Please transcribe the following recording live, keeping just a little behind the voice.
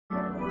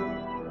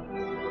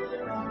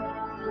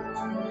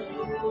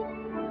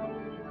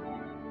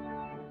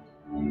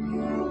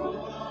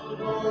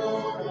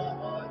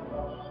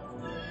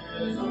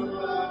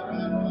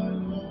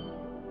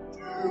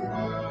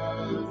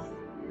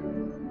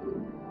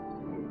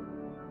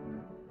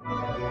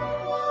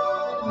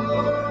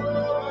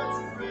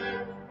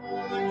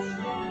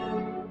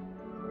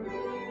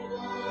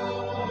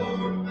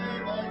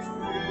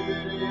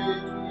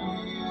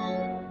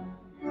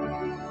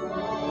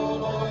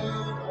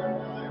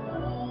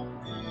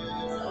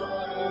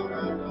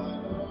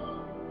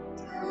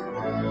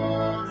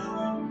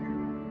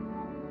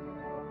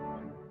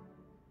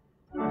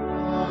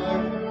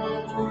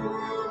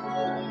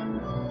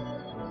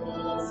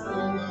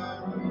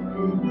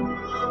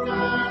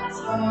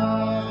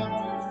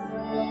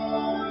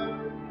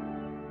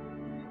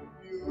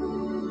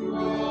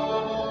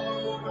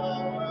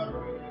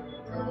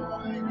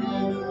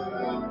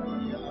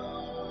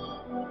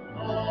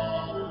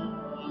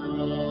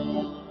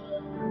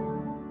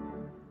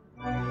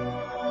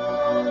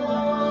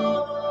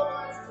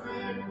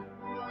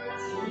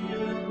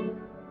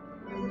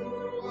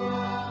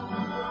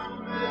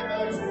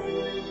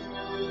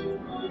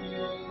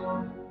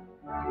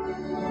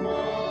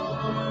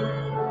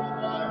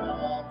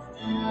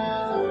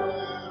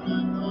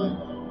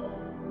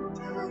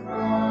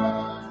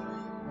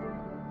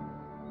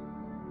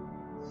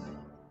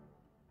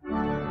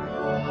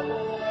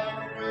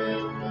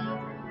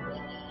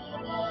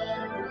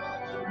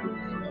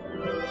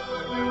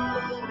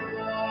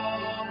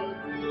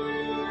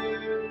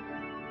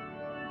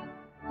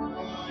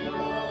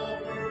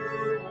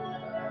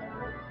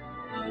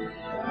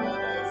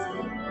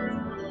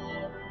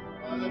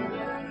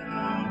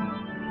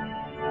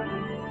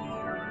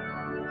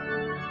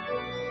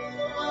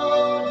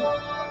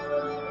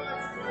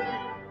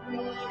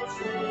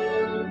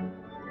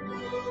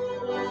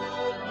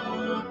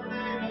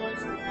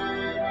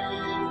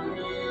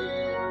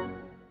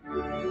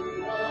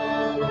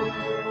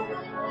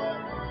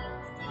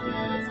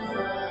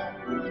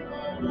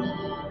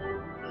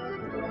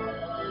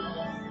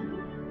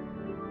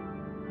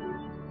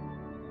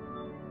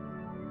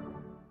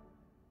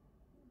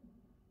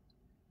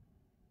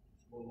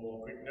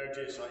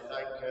Notice, I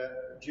thank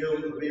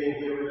Jill for being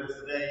here with us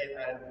today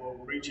and for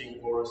preaching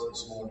for us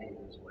this morning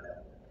as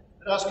well.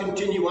 Let us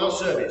continue our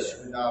service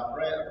with our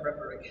prayer of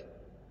preparation.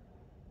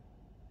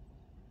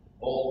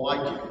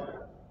 Almighty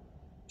God,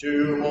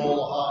 to whom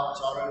all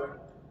hearts are open,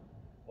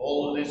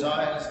 all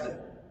desires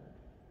live,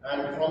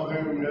 and from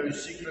whom no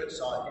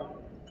secrets are hidden,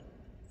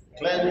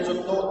 cleanse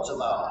the thoughts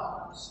of our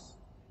hearts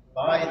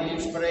by the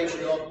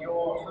inspiration of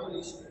your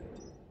Holy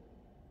Spirit,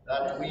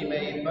 that we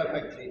may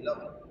perfectly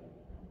love you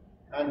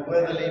and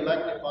worthily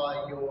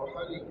magnify your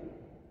holy name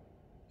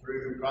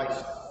through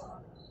Christ.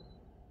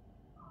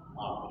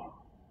 Amen.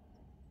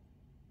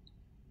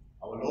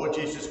 Our Lord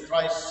Jesus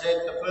Christ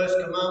said, the first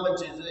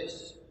commandment is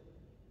this: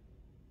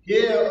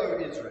 Hear, O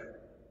Israel,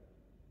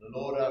 the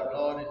Lord our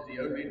God is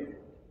the only Lord.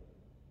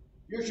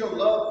 You shall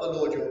love the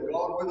Lord your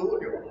God with all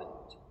your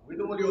heart, with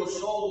all your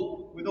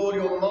soul, with all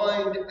your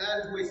mind,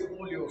 and with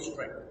all your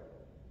strength.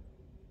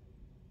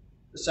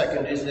 The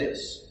second is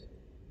this: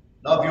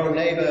 love your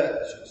neighbor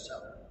as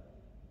yourself.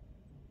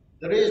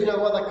 There is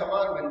no other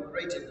commandment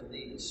greater than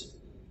these.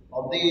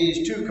 On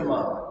these two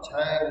commandments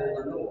hang all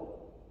the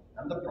law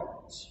and the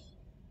prophets.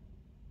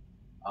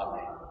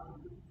 Amen.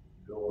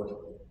 Lord,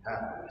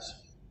 have mercy.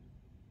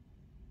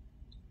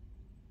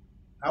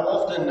 How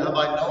often have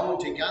I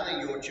longed to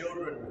gather your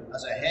children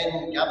as a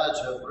hen gathers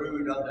her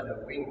brood under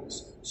her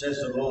wings,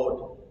 says the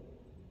Lord.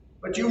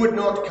 But you would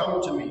not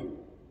come to me.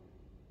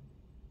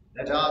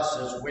 Let us,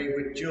 as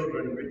wayward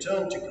children,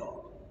 return to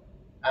God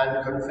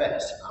and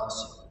confess our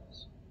sins.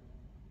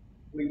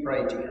 We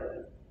pray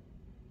together.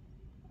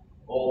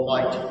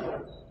 Almighty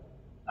God,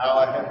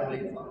 our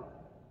Heavenly Father,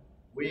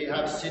 we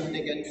have sinned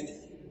against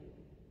you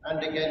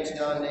and against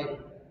our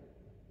neighbor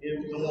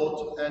in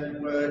thought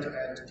and word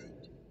and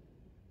deed,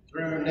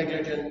 through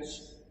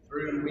negligence,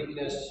 through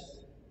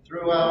weakness,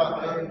 through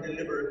our own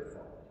deliberate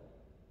fault.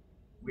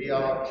 We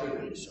are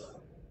truly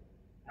sorry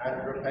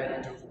and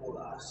repent of all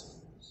our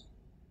sins.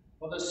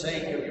 For the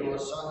sake of your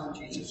Son,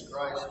 Jesus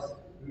Christ,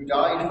 who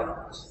died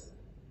for us,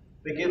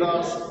 forgive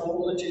us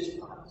all that is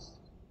past,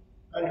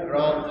 and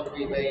grant that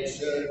we may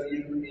serve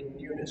you in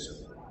newness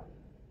of life,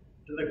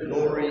 to the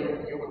glory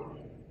of your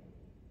name.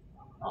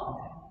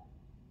 Amen.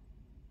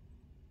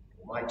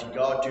 Almighty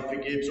God, who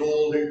forgives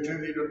all who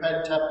truly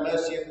repent, have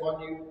mercy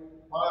upon you,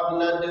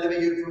 pardon and deliver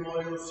you from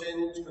all your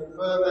sins,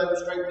 confirm and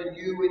strengthen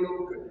you in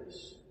all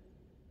goodness,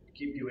 and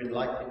keep you in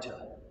life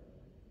eternal,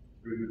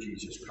 through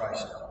Jesus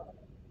Christ our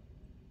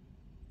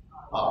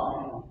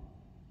Lord. Amen.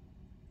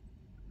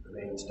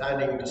 Remain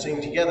standing to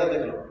sing together the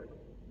glory.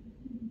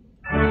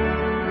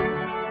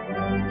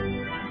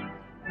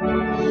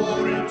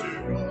 Glory to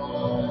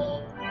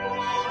God,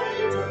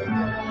 glory to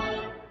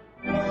God,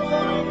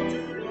 glory to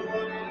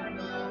God in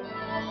the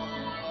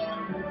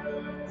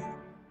highest,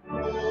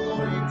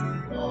 glory to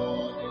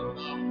God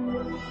in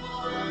the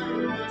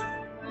highest,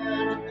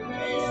 and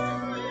peace to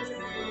his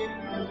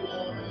people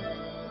on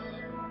earth.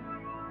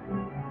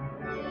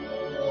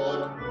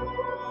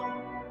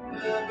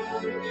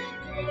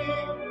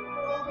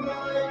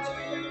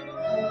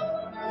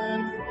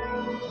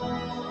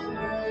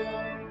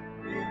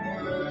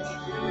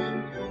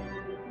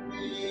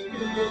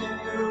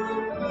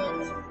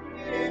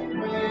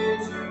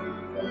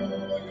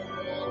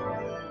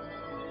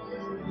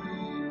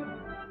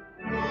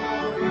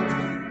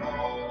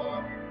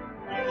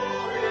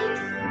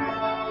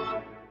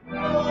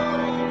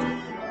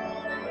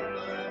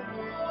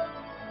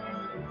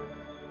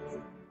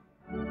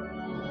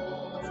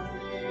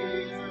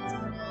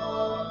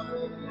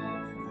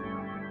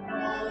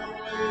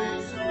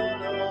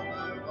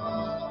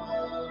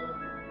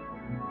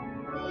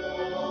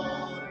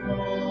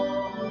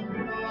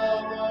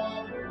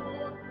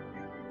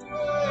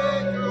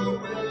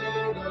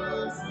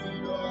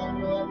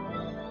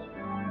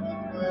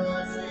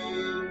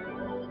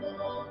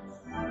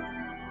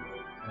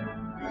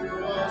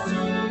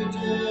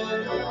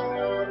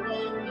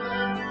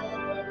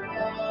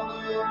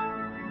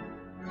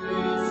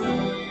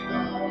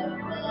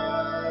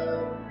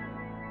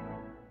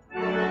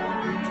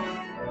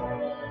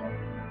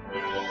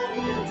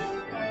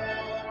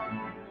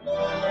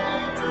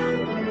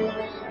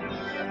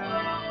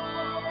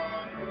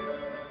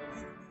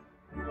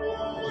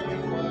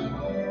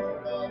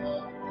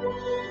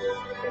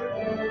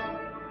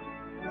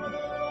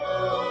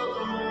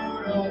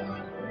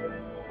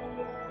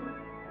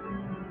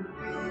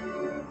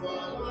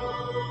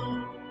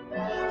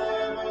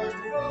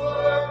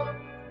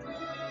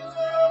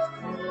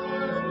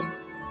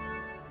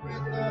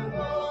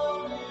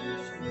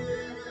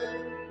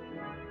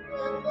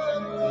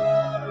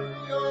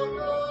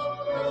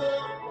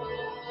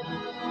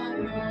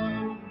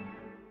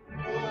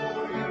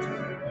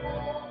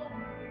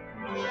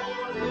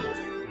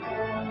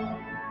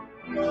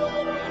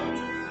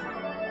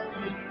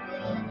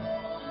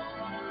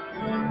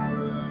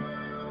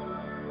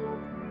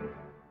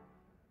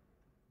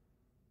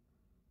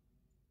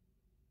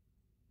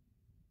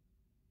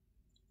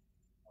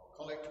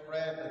 Collect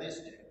prayer for this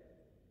day.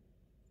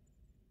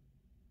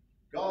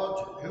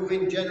 God, who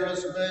in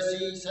generous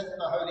mercy sent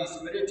the Holy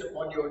Spirit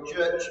upon your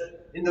church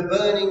in the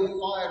burning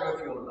fire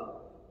of your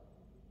love,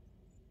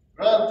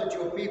 grant that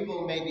your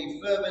people may be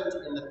fervent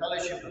in the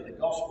fellowship of the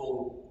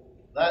gospel,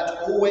 that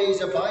always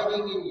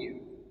abiding in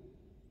you,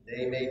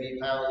 they may be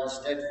found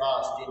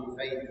steadfast in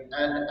faith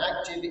and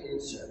active in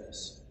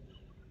service.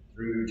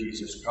 Through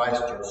Jesus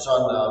Christ, your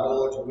Son, our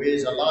Lord, who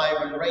is alive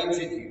and reigns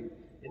with you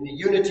in the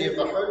unity of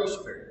the Holy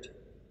Spirit,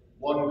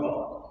 one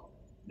God,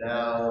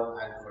 now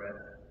and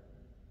forever.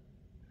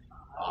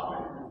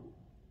 Amen.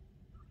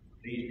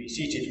 Please be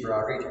seated for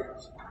our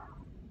readings.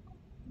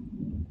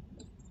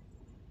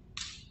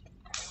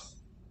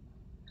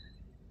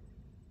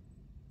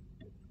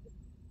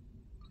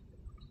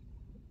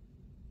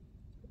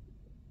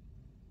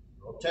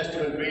 Our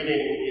Testament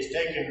reading is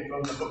taken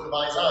from the book of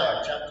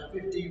Isaiah, chapter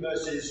 50,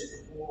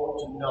 verses 4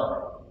 to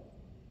 9.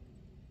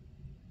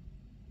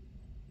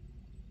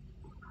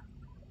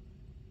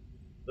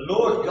 The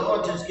Lord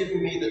God has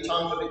given me the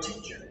tongue of a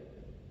teacher,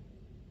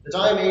 that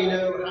I may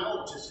know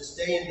how to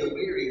sustain the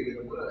weary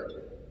with a word.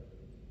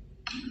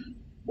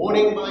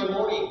 Morning by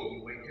morning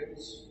he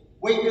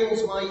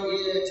wakens my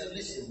ear to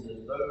listen to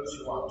those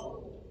who are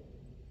taught.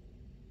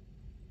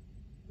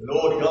 The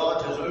Lord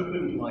God has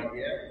opened my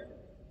ear,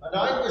 and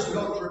I was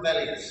not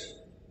rebellious.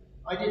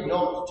 I did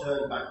not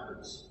turn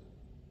backwards.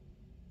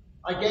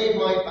 I gave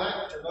my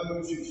back to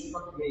those who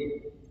struck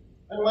me,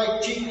 and my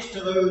cheeks to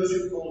those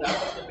who pulled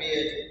out the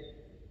beard.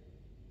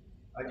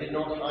 I did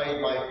not hide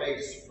my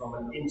face from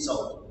an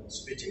insult and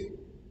spitting.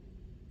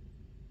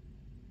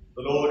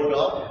 The Lord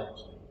God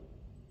helps me.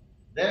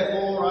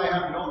 Therefore I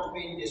have not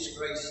been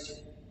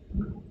disgraced.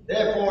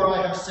 Therefore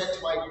I have set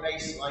my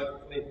face like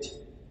flint,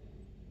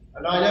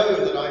 and I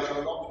know that I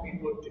shall not be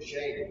put to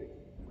shame.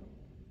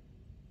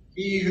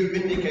 He who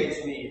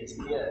vindicates me is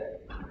near.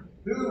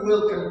 Who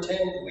will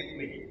contend with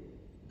me?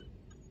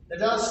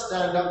 Let us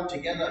stand up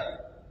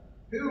together.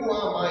 Who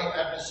are my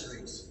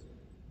adversaries?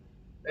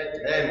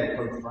 Let them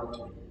confront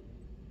me.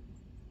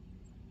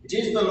 It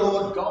is the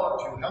Lord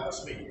God who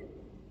helps me.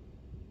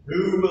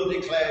 Who will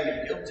declare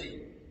me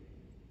guilty?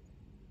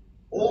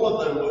 All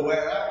of them will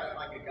wear out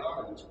like a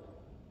garment.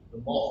 The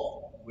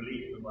moth will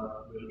eat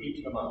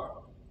them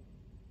up.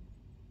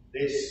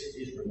 This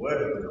is the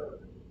word of the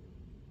Lord.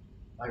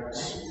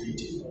 Thanks be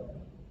to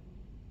God.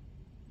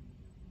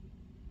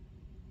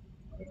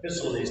 The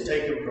epistle is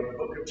taken from the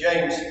book of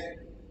James,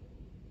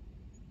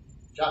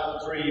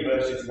 chapter 3,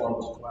 verses 1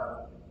 to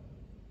 12.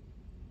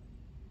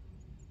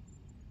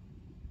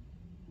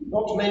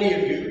 Not many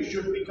of you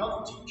should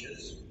become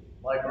teachers,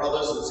 my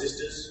brothers and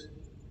sisters,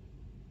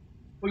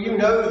 for you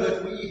know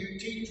that we who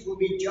teach will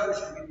be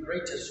judged with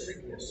greater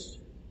strictness.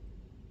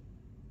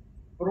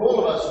 For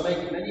all of us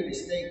make many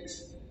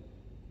mistakes.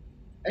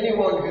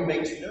 Anyone who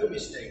makes no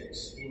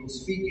mistakes in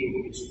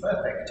speaking is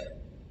perfect,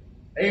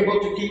 able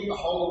to keep the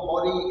whole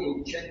body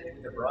in check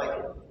with a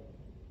bridle.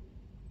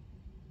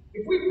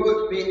 If we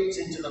put bits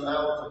into the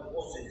mouth of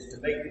horses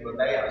to make them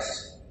obey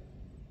us,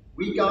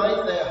 we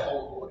guide their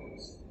whole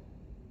bodies.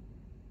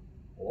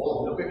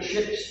 Or look at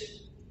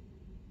ships,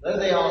 though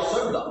they are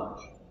so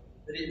large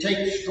that it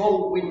takes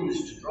strong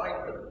winds to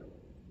drive them.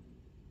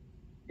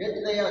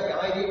 Yet they are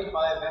guided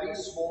by a very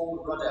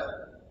small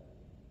rudder,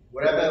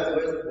 wherever the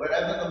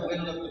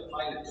will of the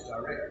pilot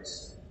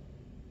directs.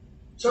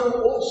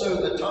 So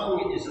also the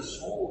tongue is a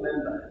small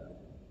member,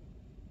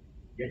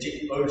 yet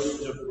it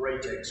boasts of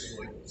great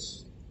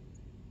exploits.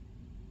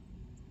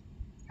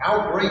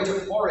 How great a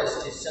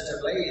forest is set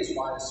ablaze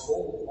by a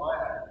small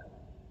fire.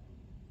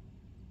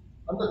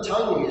 And the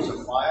tongue is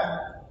a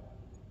fire.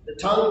 The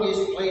tongue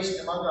is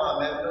placed among our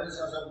members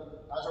as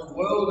a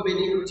world of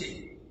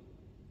iniquity.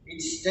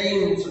 It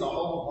stains the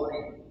whole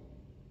body,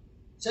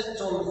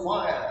 sets on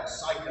fire the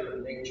cycle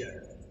of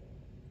nature,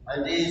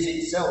 and is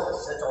itself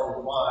set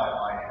on fire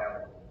by hell.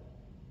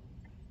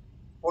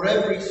 For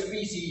every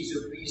species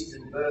of beast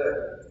and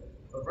bird,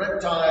 of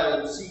reptile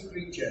and sea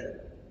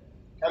creature,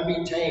 can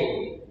be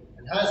tamed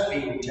and has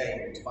been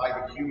tamed by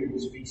the human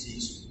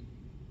species.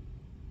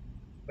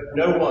 But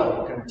no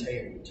one can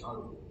tame the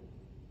tongue,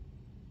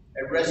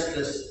 a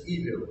restless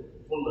evil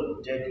full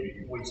of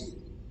deadly poison.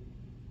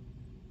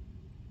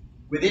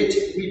 With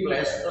it we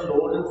bless the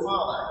Lord and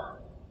Father,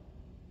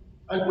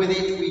 and with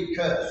it we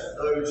curse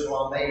those who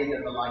are made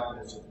in the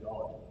likeness of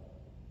God.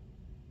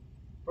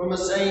 From the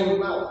same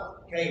mouth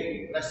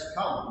came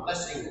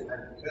blessing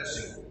and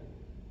cursing.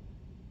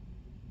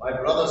 My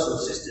brothers and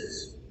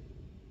sisters,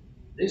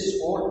 this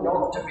ought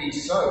not to be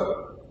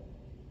so.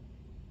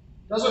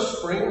 Does a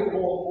spring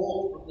pour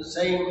forth from the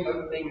same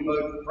opening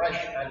both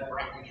fresh and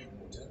brackish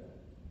water?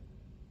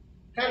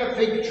 Can a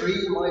fig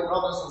tree, my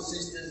brothers and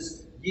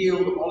sisters,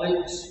 yield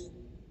olives,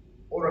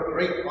 or a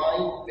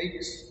grapevine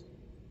figs?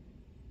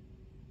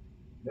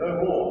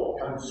 No more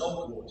can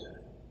salt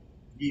water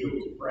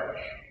yield fresh.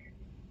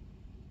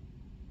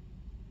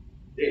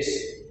 This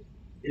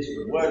is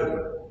the word of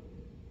God.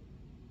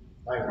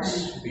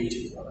 Thanks be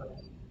to God.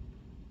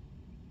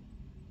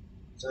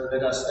 So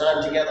let us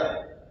stand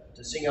together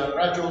to sing our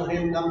gradual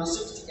hymn number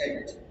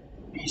 68,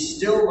 Be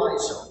Still My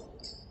Soul.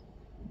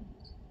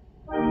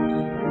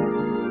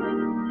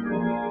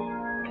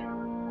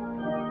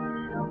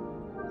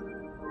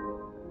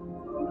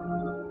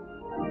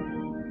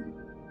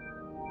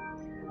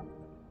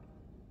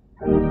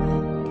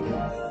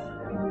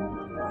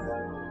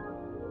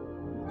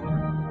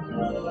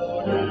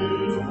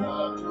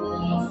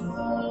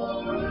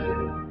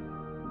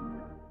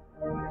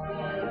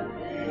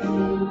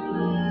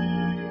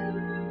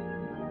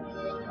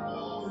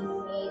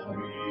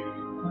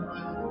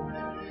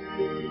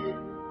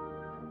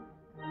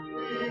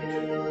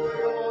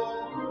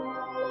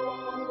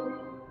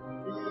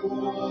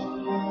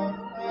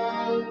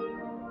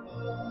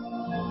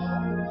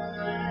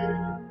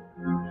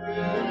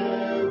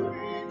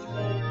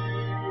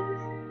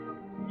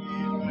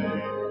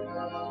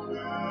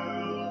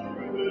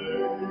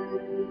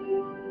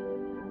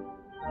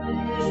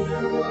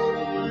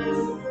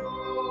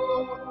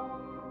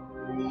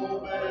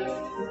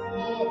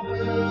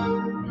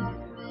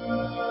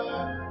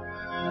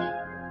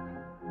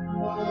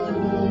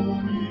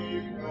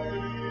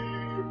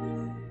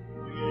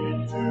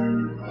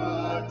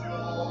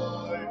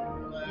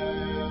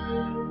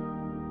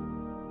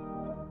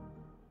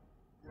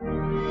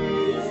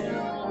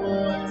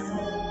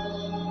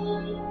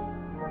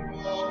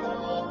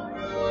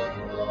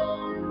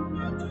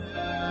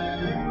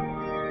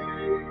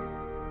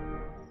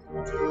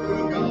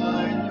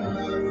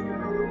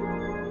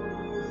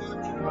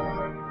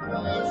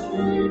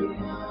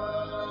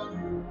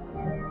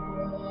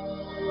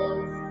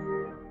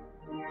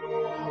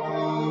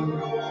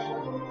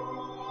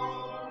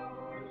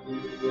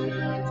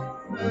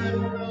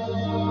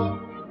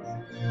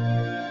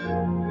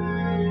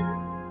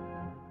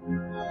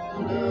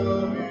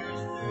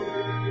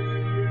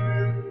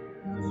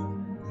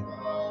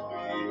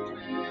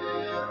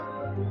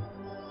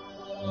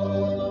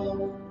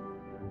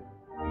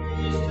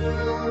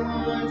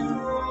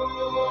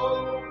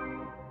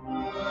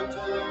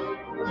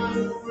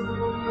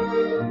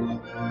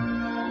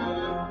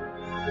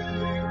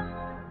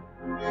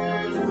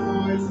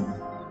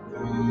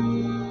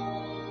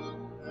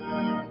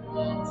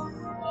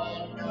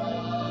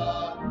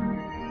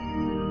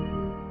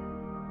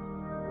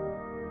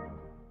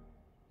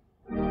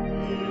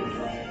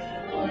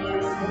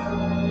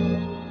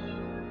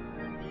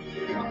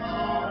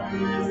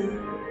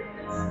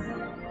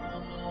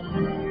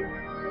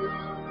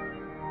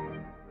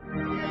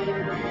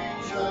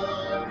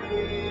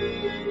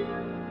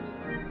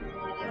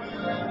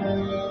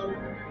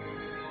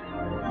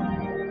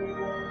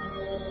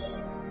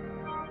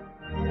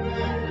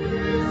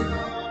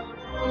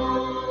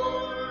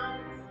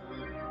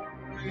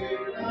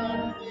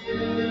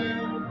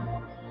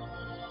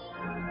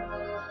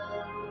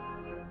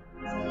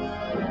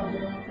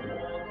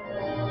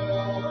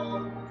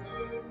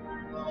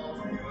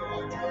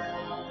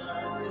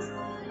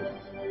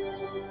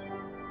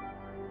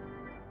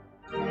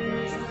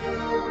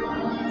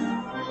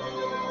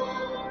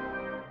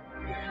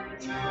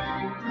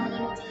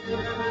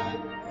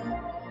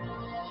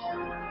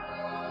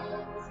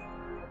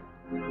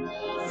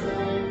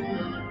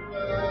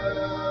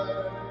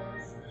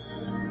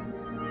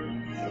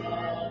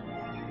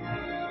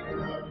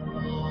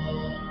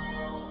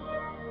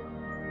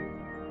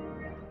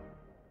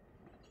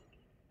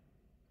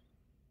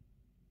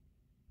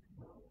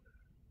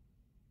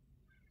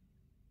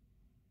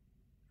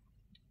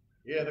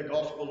 Hear the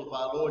gospel of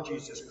our Lord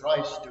Jesus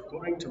Christ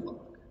according to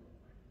Mark.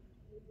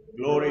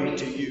 Glory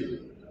to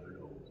you, O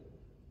Lord.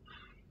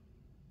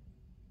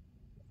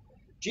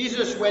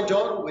 Jesus went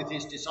on with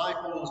his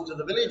disciples to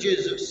the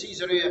villages of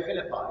Caesarea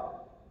Philippi,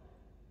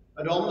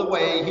 and on the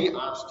way he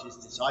asked his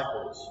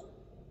disciples,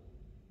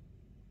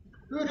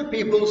 "Who do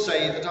people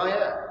say that I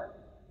am?"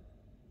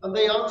 And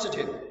they answered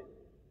him,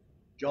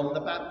 "John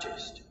the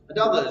Baptist, and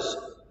others,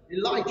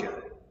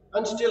 Elijah,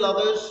 and still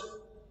others,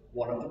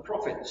 one of the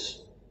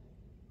prophets."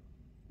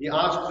 He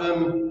asked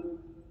them,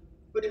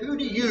 "But who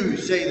do you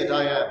say that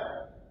I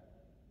am?"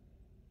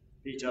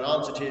 Peter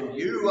answered him,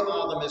 "You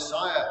are the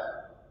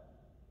Messiah."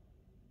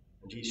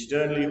 And he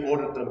sternly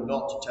ordered them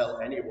not to tell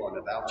anyone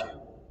about him.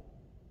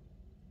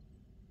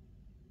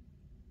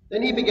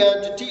 Then he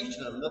began to teach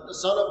them that the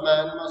Son of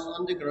Man must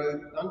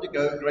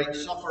undergo great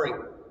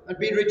suffering, and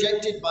be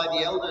rejected by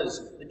the elders,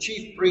 the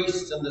chief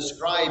priests, and the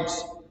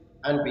scribes,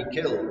 and be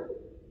killed,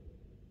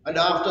 and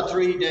after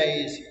 3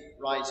 days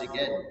rise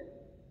again.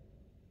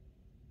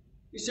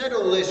 He said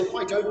all this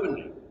quite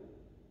openly,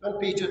 and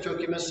Peter took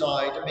him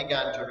aside and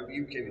began to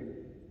rebuke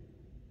him.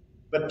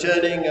 But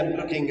turning and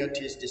looking at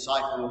his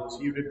disciples,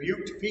 he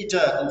rebuked Peter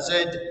and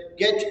said,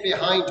 "Get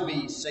behind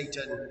me,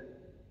 Satan,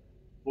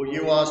 for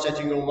you are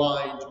setting your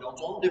mind not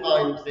on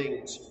divine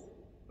things,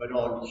 but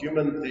on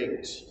human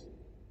things."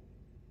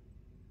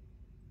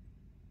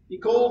 He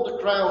called the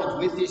crowd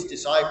with his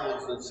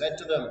disciples and said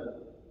to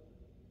them,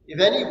 "If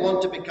any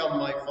want to become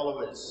my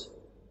followers,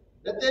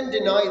 let them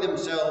deny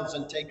themselves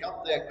and take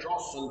up their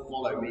cross and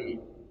follow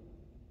me.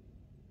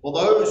 For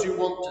those who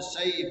want to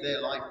save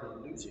their life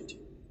will lose it.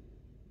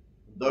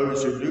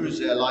 Those who lose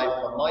their life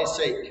for my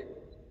sake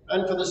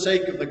and for the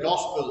sake of the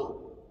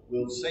gospel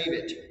will save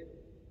it.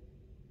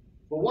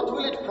 For what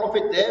will it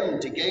profit them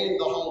to gain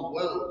the whole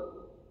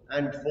world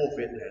and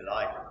forfeit their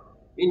life?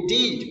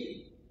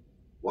 Indeed,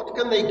 what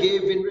can they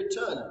give in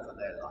return for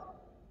their life?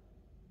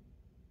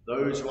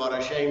 Those who are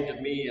ashamed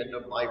of me and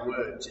of my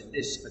words in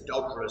this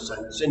adulterous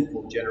and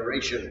sinful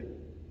generation,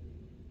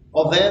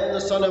 of them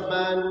the Son of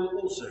Man will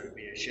also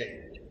be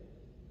ashamed,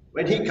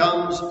 when he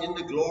comes in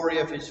the glory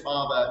of his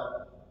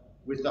Father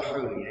with the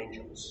holy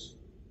angels."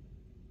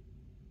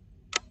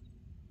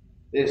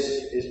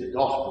 This is the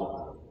gospel of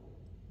the Lord.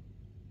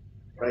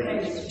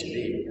 Praise to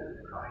thee,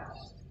 O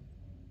Christ.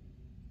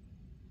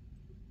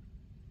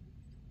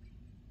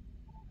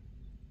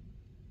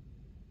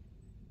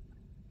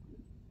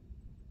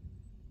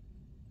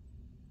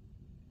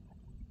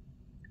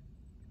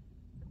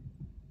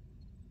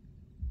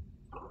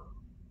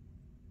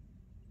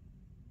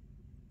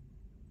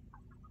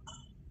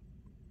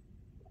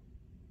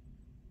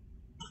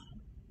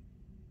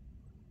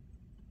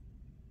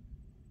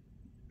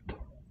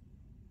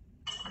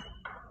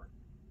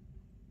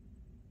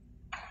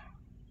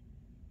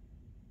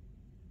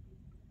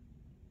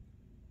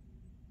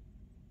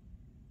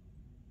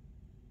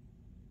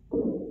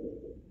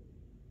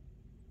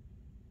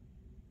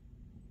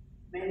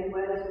 May the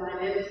words of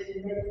my lips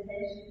and the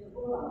meditation of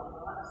all our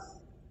hearts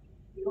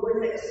be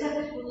always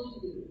acceptable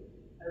to you,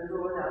 O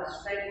Lord, our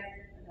strength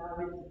and our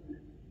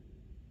redeemer.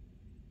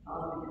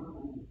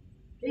 Amen.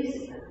 Please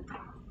sit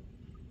down.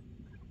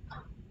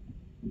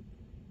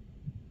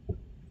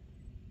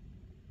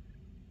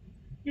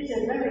 It's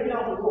a very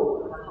long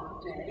walk on a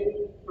hot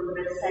day from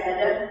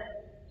Bethsaida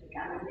to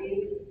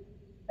Galilee,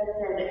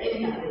 Bethsaida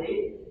in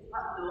Galilee,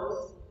 up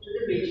north to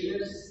the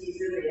region of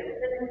Caesarea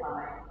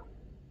Philippi.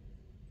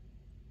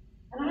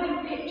 And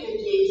I picture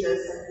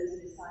Jesus and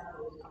his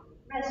disciples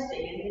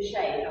resting in the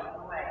shade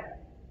on the way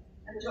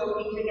and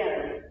talking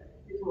together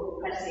before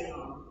pressing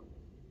on.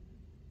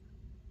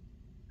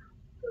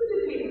 "Who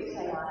do people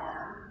say I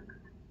am?"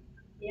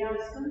 he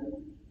asked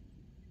them.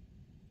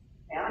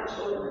 They aren't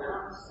sure of an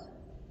answer.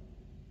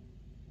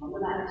 John the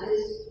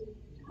Baptist,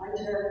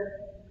 Elijah,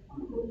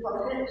 one of the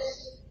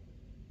prophets,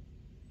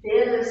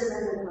 fearless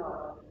men of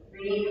God,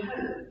 bringing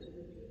hope to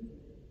the people.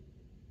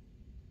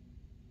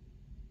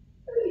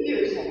 "Who do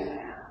you say I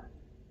am?"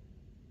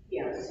 he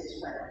asked his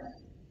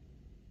friends.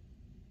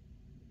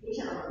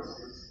 Peter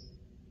answers,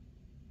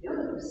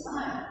 "You're the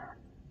Messiah."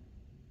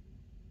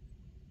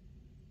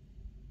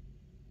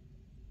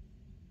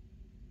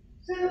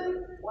 So,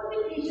 what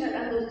did Peter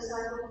and the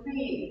disciples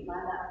mean by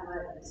that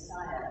word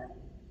Messiah?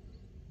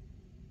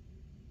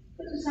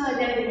 Put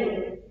aside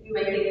anything you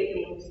may think it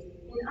means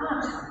in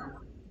our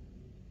time.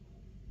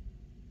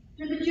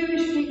 To the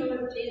Jewish people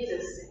of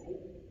Jesus' day,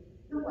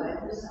 the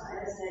word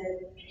Messiah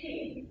said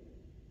king.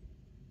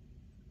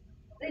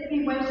 They'd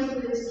been waiting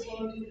for this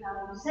king to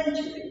come for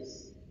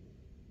centuries.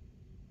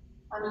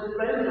 Under the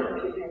Roman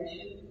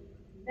occupation,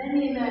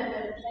 many men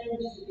had claimed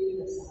to be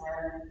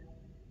Messiah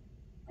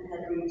and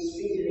had been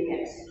speedily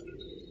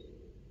executed.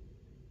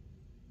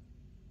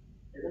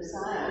 The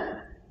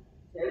Messiah,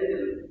 so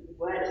the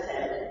word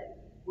said,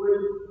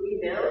 would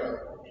rebuild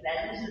or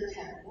cleanse the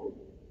temple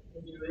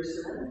in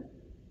Jerusalem.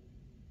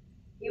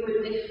 He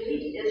would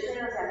defeat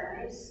Israel's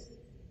enemies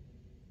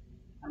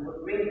and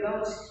would bring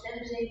God's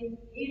cleansing,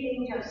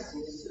 healing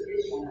justice to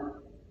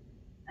Israel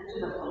and to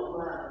the whole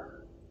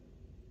world.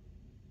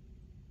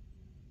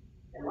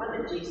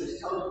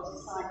 told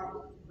his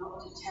disciples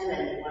not to tell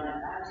anyone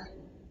about him.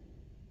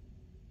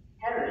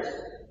 Herod,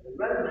 the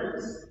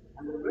Romans,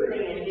 and the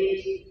ruling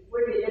elite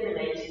would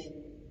eliminate him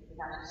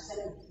without a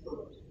second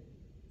thought.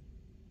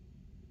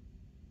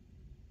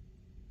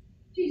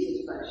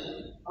 Jesus'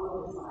 version of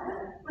the Messiah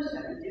was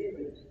very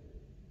different.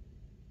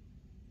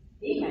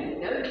 He made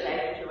no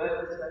claim to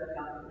overthrow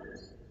government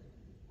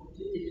or to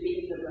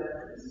defeat the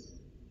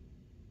Romans.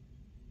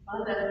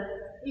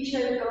 Rather, he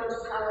showed God's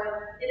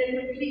power in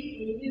a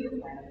completely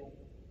new way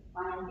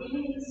by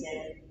healing the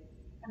sick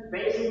and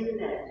raising the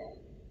dead,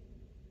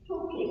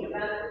 talking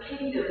about the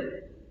kingdom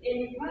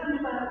in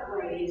roundabout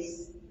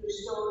ways through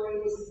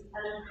stories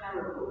and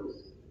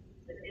parables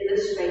that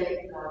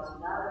illustrated God's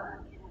love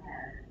and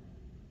care,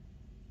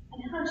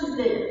 and how to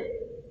live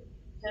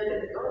so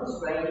that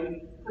God's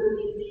reign could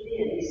be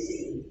clearly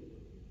seen.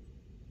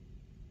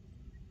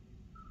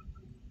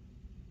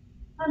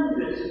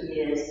 Hundreds of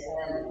years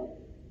earlier,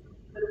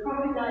 the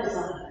prophet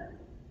Isaiah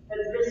had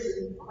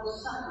written of a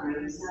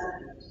suffering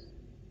servant,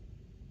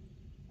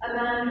 a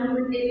man who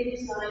would give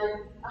his life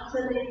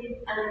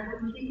utterly and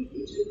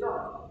completely to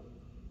God,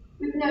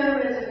 with no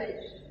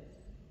reservations,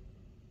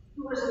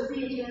 who was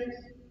obedient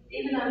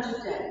even unto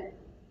death,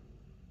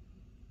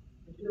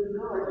 and whom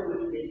God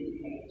would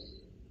vindicate.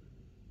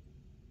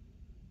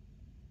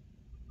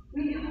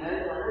 We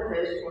heard one of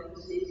those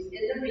prophecies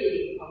in the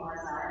reading from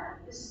Isaiah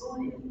this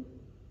morning,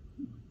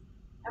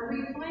 and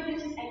we find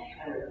it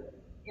echoed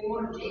in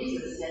what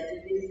Jesus said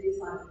to his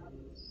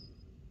disciples.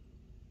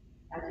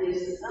 That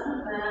is, the Son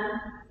of Man,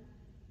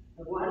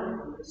 the one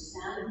who would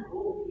stand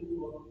before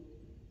people,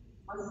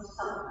 must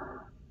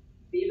suffer,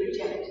 be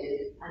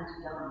rejected, and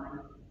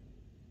die,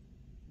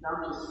 and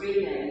after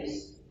 3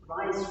 days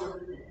rise from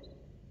the dead.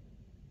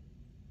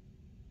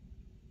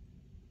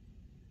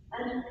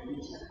 And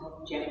Peter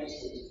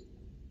objected.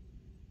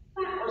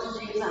 That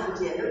wasn't his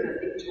idea of a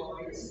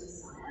victorious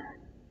Messiah.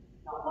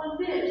 Not one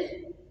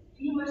bit.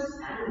 He was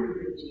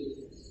angry with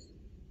Jesus.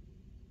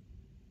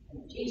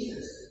 And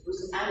Jesus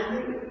was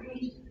angry with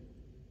Peter.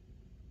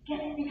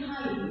 Get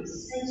behind me,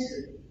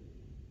 Satan.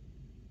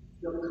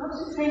 You're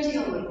concentrating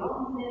on the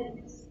wrong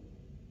things,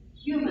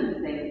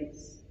 human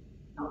things,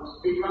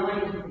 not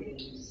divine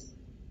things.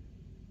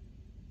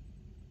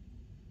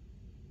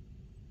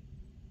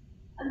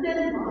 And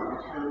then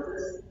Mark tells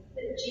us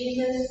that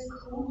Jesus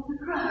called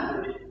the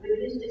crowd with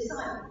his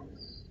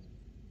disciples.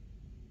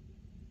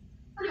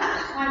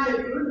 Perhaps quite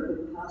a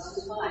group of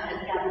passers-by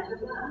had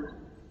gathered around,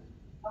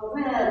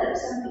 aware that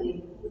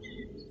something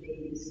important was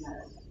being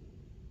discussed.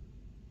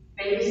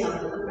 Maybe some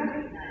of them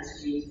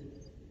recognized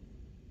Jesus.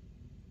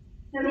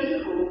 So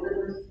he called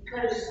them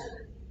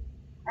closer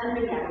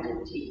and began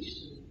to teach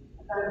them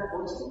about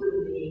what it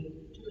would mean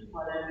to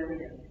follow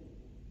him.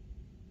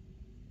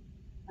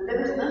 And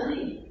there was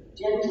nothing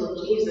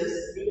gentle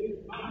Jesus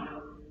didn't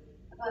know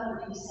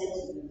about what he said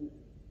to them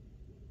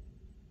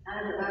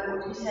and about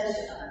what he says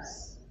to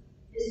us,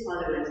 his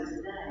followers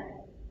today.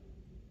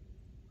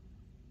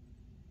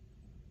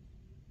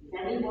 If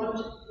any want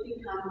to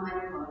become my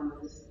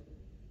followers,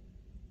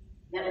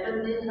 let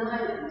them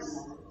deny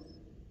themselves,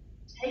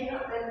 take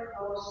up their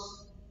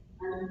cross,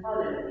 and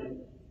follow me.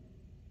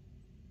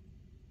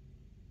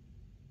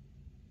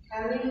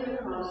 Carrying the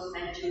cross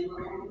meant to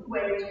on the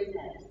way to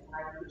death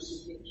by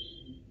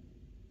crucifixion.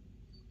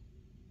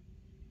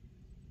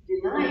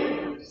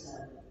 Denying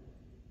oneself,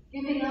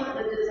 giving up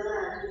the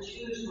desire to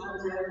choose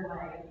one's own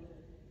way,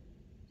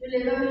 to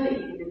live only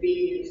in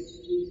obedience to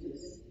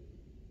Jesus,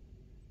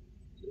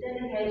 to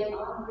dedicate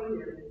our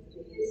freedom to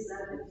his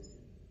service,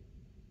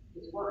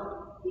 is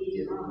what he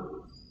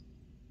demands.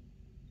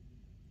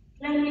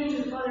 Claiming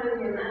to follow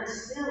him and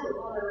still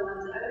follow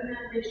one's own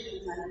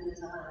ambitions and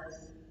desires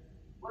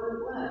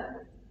won't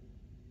work.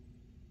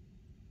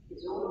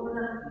 It's all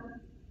or nothing.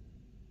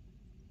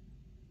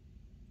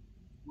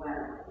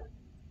 Well,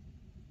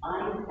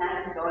 I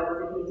thank God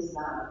for his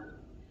love,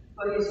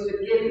 for his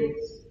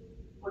forgiveness,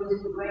 for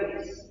his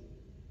grace,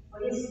 for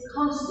his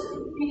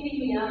constantly picking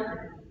me up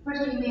and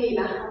putting me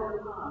back on the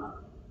path.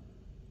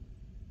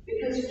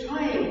 Because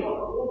trying for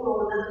all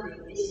or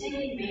nothing is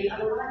taking me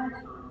a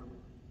lifetime.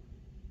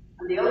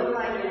 And the older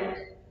I get,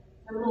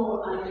 the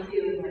more I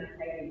feel my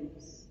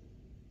failings.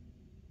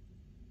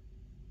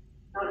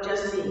 Not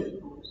just me,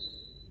 of course.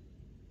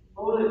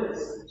 All of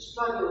us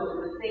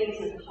struggle with the things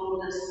that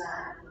hold us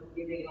back from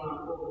giving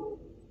our all.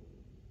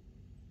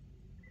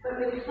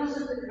 But because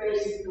of the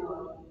grace of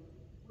God,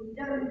 we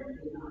don't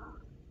give up.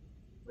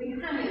 We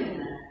hang in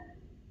there.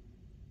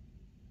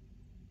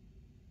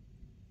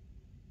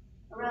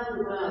 Around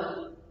the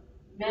world,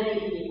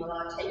 many people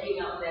are taking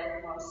up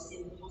their cross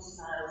in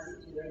hostile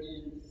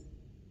situations.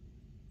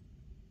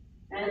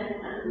 Men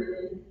and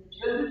women,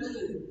 children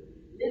too,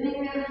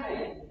 living their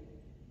faith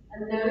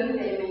and knowing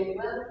they may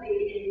well be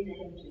in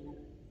danger.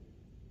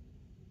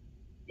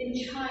 In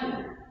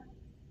China,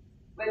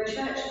 where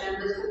church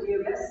members could be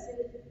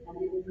arrested and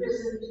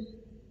imprisoned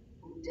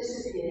or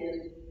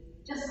disappeared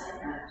just like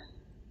that.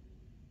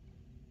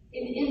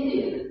 In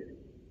India,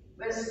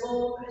 where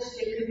small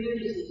Christian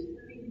communities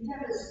have been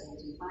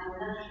devastated by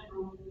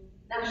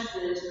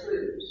nationalist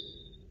groups.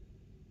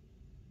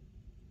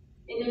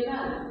 In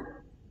Iran,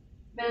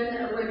 men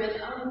and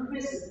women are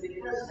imprisoned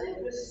because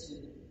they're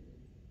Christian.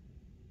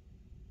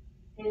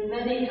 In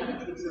many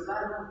countries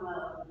around the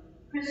world,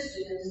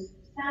 Christians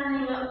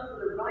standing up for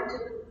the right of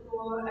the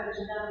poor and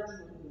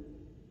downtrodden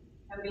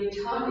have been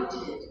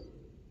targeted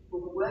for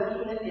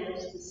working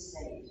against the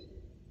state.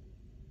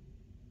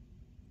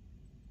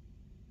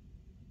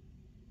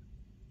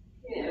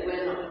 Here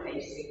we're not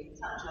facing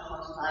such a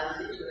hostile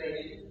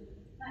situation,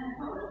 thank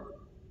God.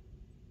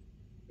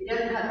 We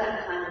don't have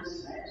that kind of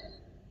threat.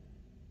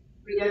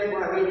 We don't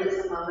worry that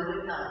some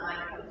other gun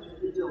might come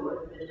through the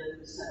door in the middle of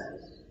the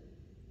service.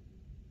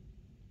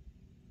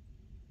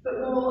 But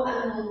more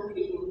and more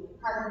people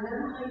have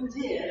no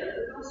idea of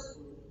the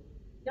gospel,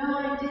 no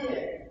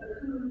idea of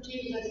who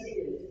Jesus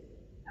is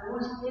and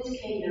what his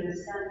kingdom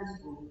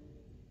stands for.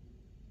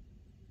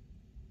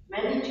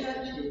 Many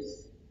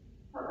churches,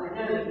 not by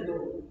no means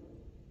all,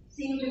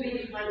 seem to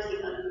be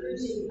fighting a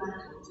losing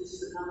battle to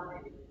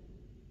survive.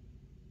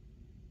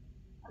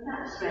 And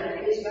that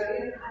threat is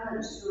very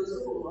apparent to us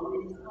all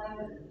on this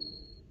island.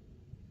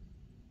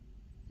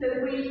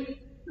 So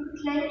we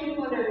who claim to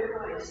follow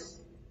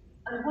Christ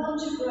and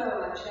want to grow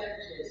our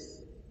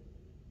churches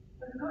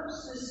have got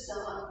to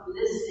start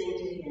listening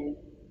to him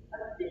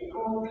a bit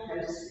more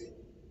closely.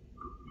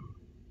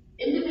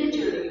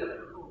 Individually,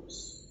 of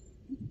course,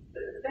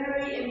 but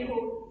very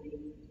importantly,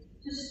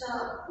 to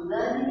start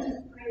learning to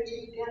pray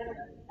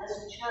together as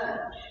a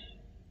church.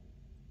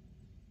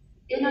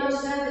 In our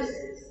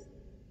services,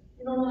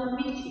 in all our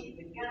meetings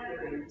and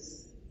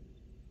gatherings,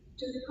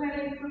 to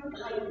pray for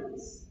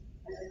guidance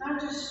as how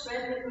to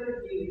spread the good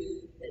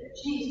news that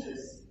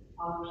Jesus,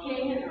 our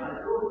King and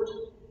our Lord,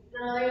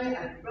 died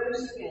and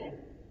rose again,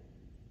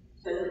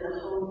 so that the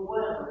whole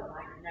world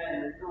might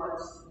know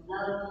God's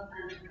love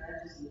and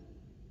mercy.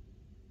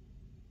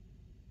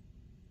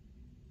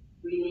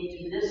 We need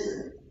to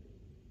listen,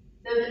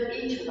 so that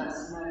each of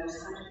us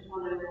knows how to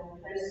follow more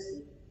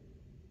closely.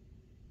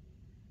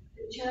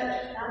 The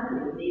church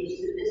family needs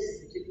to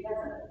listen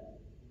together,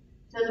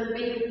 so that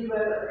we can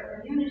grow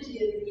a community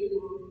of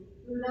people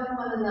who love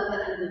one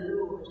another and the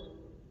Lord,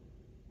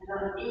 and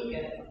are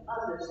eager for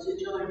others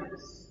to join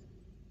us.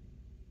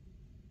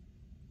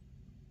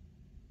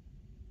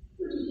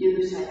 Who do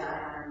you say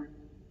I am?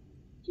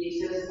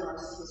 Jesus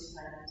asked his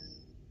friends.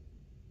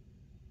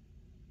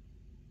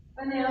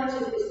 When they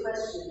answered this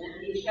question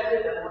and he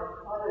showed them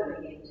what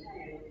following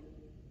entailed,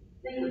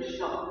 they were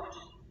shocked.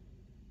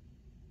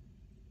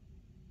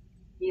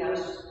 He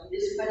asked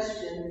this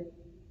question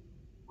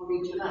of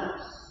each of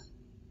us.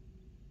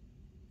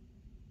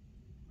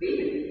 We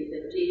believe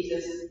that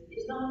Jesus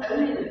is not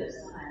only the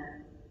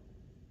Messiah,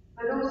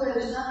 but also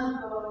Son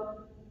of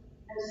God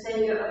and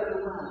Saviour of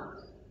the world.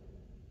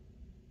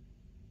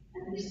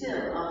 And he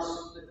still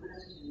asks the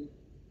question,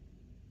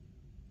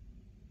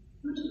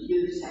 who do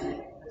you say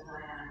that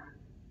I am?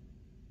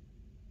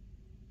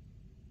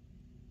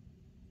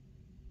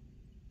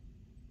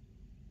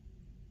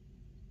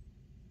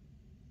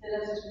 So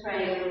let us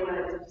pray the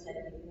words of St.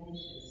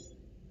 Ignatius.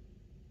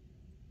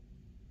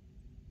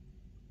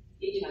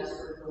 Teach us,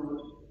 O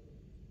Lord,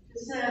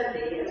 to serve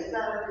thee as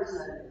thou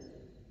deservest,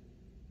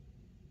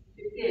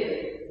 to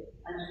give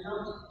and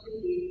not to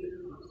heed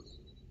the cost,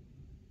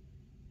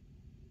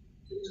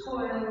 to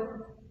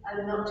toil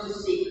and not to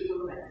seek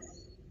for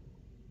rest,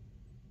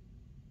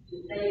 to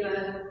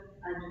labour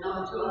and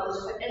not to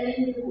ask for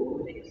any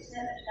reward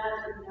except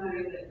that of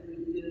knowing that we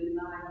do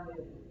thy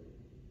will.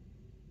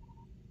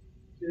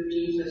 Through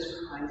Jesus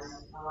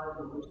Christ our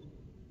Lord.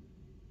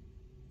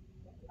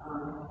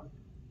 Amen.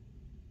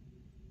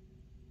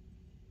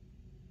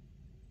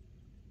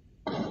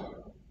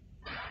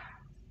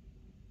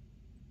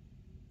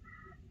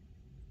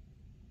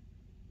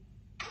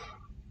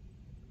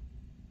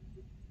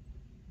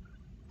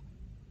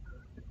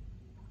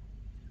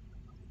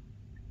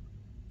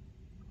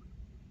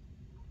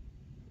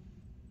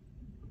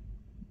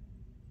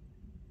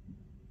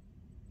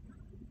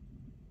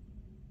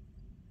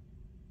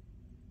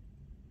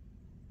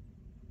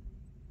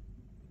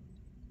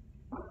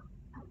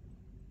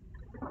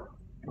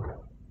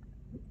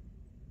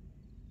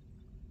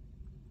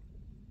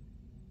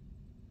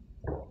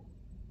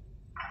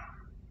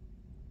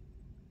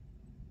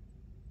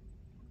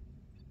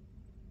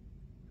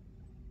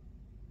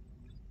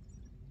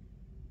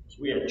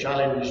 We are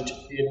challenged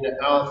in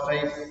our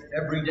faith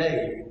every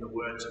day in the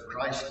words of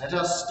Christ. Let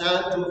us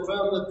stand to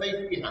affirm the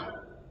faith we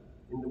have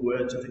in the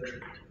words of the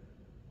Creed.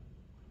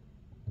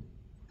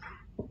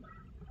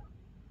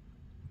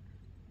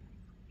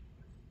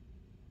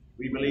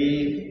 We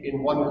believe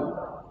in one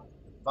God,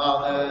 the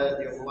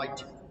Father, the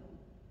Almighty,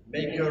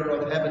 maker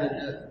of heaven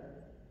and earth,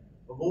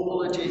 of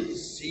all that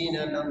is seen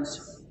and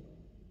unseen.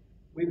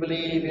 We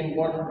believe in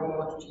one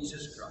Lord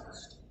Jesus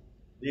Christ,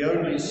 the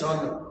only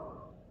Son of God,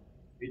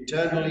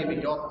 eternally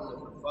begotten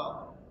of the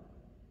Father,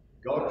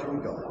 God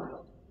from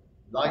God,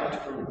 light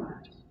from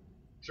light,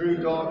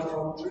 true God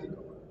from true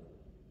God,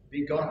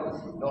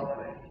 begotten, not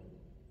made,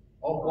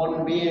 of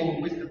one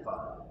being with the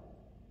Father.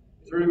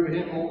 Through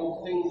him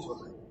all things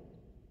were made.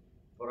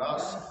 for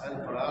us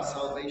and for our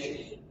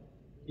salvation,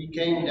 he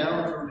came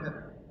down from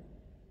heaven,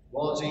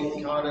 was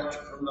incarnate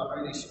from the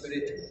Holy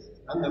Spirit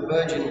and the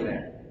Virgin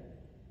Mary,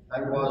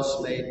 and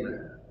was made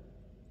man.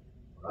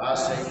 For our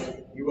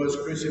sake, he was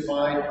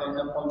crucified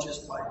under Pontius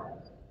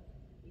Pilate.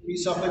 He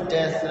suffered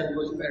death and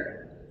was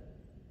buried.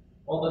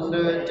 On the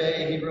third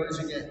day he rose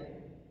again,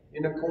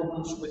 in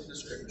accordance with the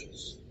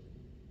Scriptures.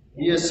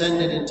 He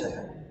ascended into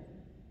heaven,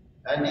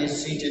 and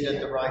is seated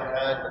at the right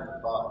hand of the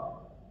Father.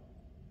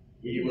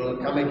 He will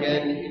come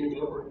again in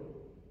glory,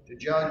 to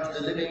judge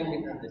the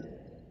living and the dead,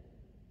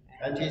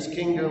 and his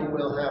kingdom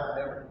will have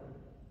no end.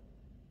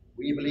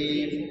 We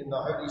believe in the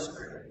Holy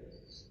Spirit,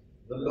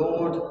 the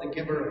Lord, the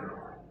giver of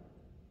life,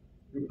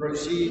 who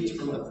proceeds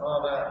from the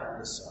Father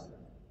and the Son.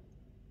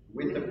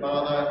 With the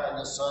Father and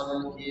the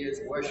Son he is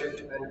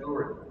worshipped and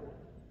glorified.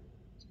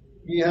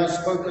 He has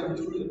spoken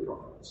through the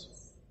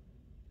prophets.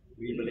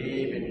 We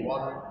believe in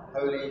one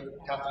holy,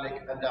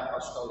 Catholic, and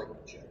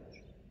Apostolic Church.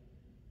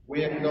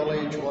 We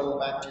acknowledge one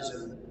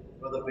baptism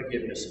for the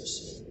forgiveness of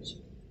sins.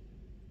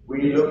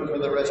 We look for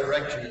the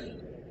resurrection of the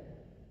dead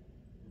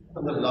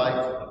and the life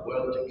of the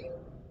world to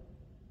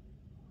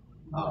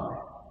come. Amen.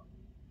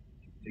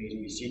 Please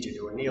be seated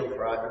or kneel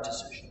for our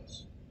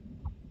intercessions.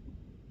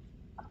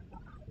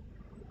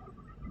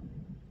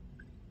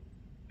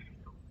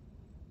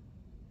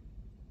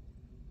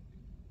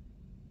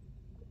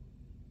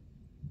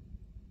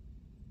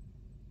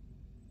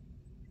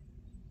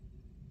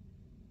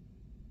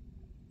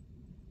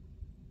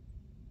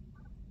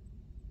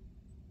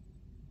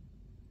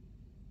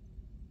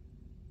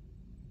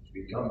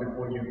 We come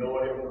before you,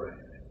 Lord, in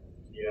prayer.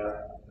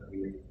 Here,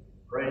 and we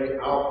pray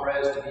our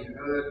prayers to be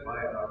heard by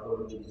our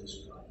Lord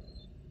Jesus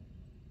Christ.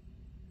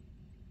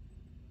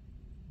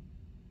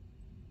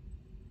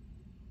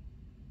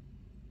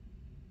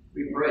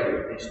 We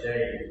pray this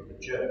day for the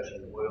church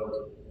and the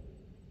world.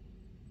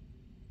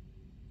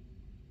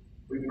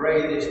 We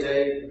pray this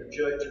day for the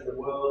church and the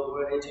world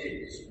where it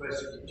is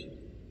persecuted,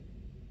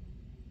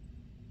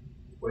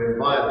 where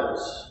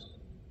violence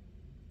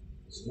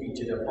is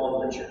meted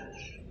upon the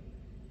church,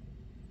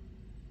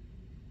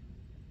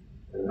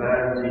 and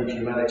man's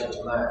inhumanity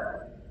to man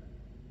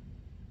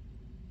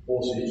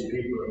forces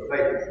people of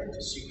faith into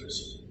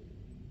secrecy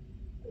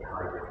and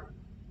hiding.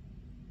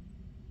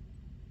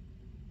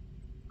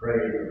 Pray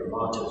for the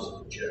martyrs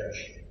of the church,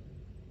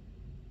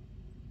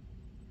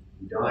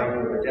 who died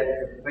for the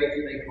depth of faith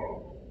they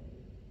hold.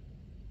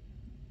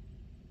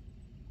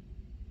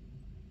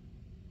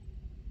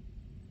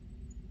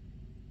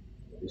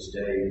 This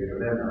day we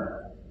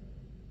remember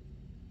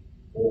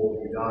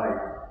all who died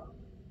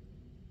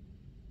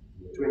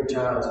in the Twin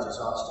Towers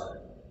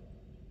disaster,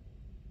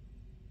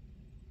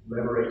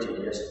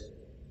 commemorated yesterday.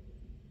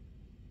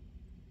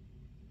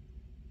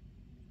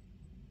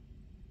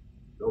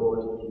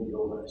 Lord, in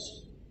your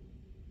mercy,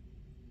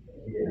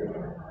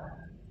 hear.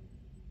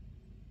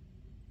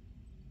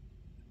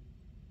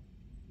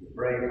 We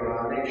pray for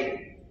our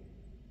nation,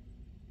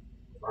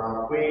 for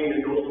our Queen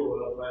and all the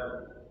royal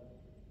family.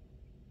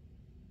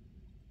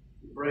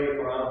 We pray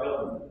for our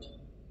government,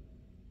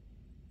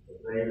 that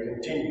they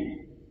continue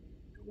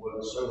to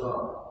work so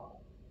hard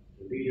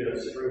to lead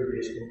us through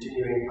this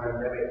continuing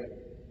pandemic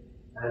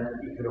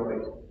and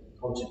economic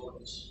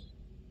consequence.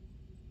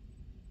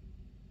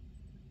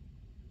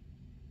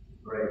 We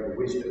pray for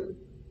wisdom,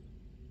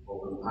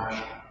 for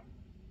compassion.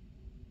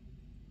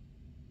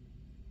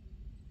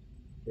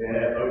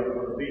 Care both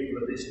for the people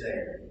of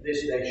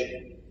this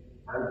nation,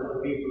 and for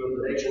the people of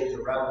the nations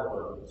around the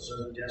world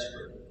so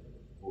desperate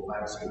for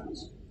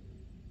vaccines.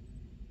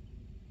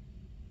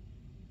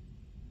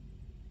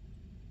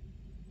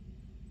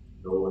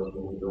 Lord,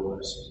 in your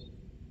mercy,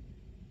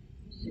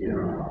 hear.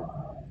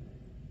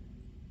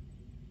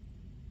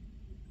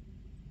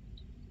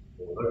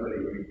 Locally,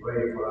 we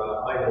pray for our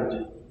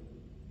island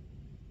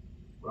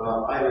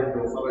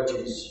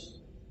authorities,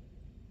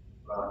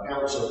 for our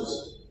councils,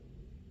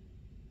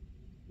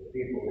 the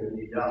people who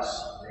need us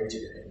day to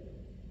day.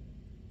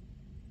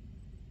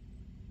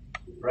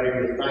 We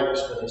pray with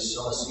thanks for this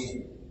summer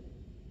season,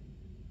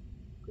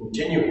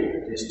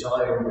 continuing at this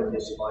time with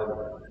this final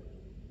word.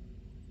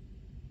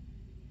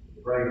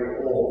 Pray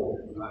for all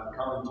who have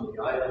come to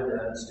the island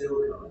and still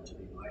come to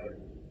the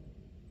island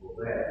for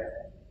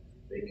their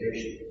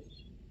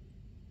vacations,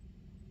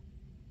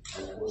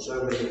 and for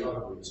so many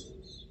other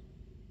reasons.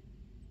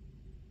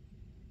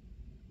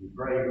 We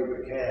pray for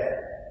the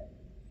care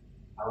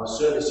our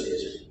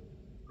services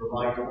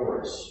provide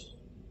for us.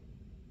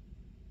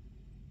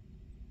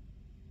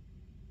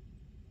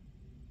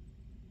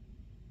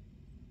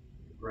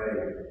 We pray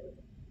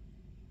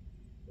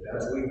that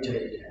as we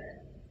take care,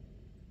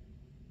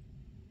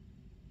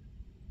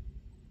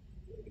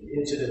 the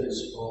incidents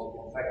of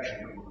infection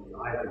on the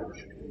island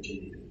should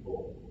continue to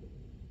fall.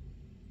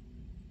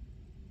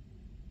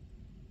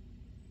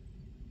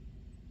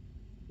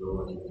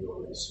 Lord, in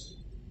your mercy,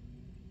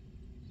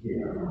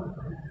 hear.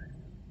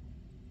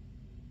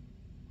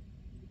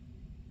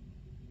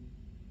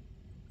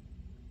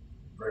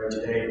 Pray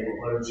today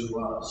for those who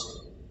are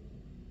sick,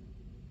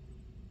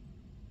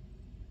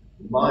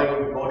 who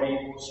mind, body,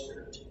 or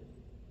spirit.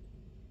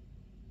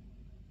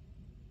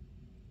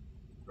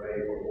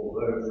 Pray for all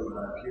those from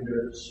our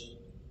funerals,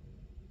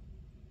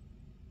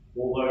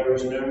 all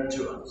those known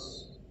to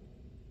us,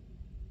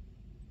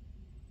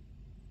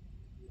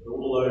 and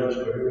all those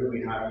for whom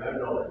we have no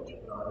knowledge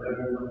but are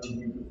known unto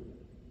you.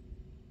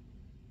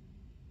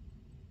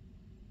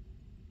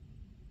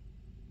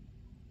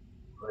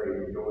 Pray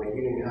for your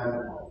healing hand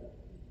upon them.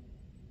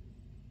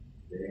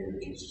 In the name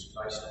of Jesus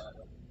Christ. Amen.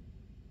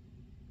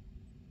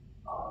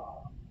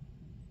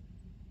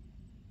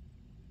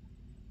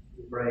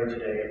 We pray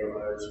today for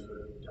those who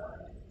have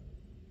died.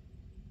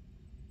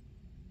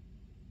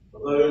 For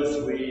those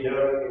we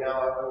know in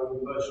our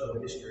own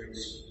personal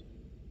histories,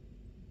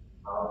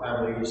 our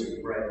families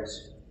and friends.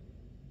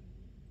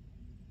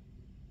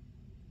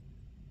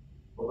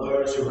 For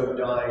those who have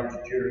died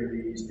during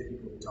these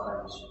difficult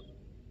times.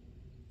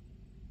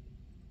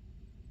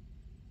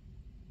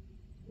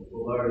 And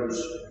for those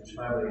whose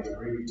families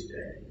grieve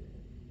today.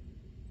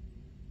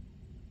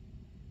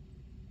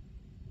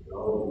 We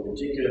hold in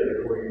particular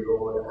before you,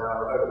 Lord,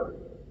 our own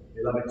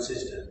beloved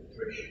sister,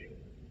 Trish,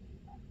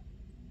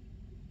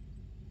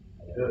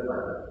 and her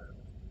family,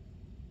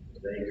 as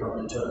they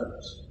come to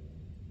terms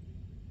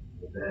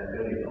with their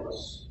early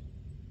loss.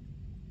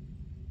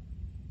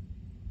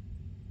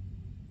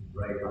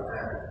 Pray for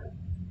Anne.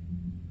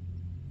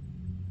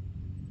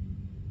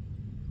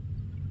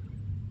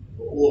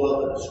 For all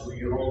others we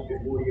hold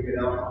before you in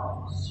our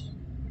hearts,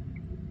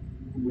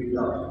 whom we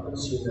love but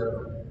see no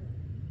more.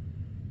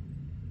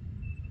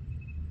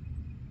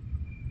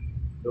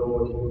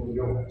 Lord, whom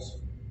yours.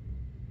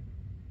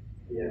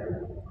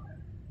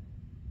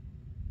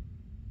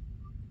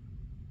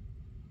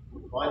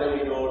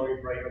 Finally, Lord, we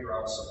pray for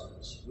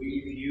ourselves.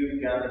 We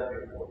few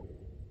gathered before you.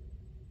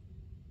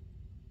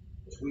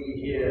 As we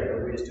hear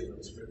the wisdom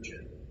of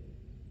Scripture,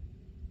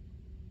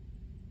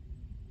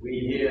 we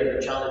hear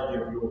the challenge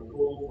of your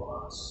call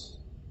for us.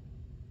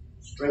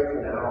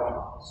 Strengthen our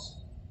hearts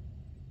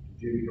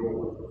to do your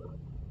will.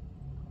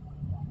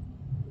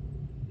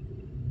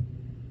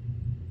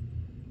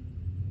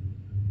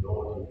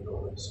 Lord, in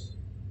your mercy,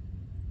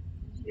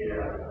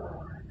 hear our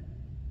prayer.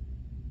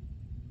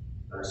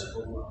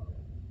 Merciful Father,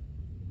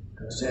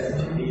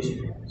 accept these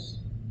prayers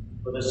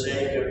for the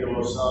sake of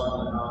your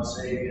Son and our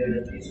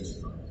Saviour, Jesus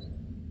Christ.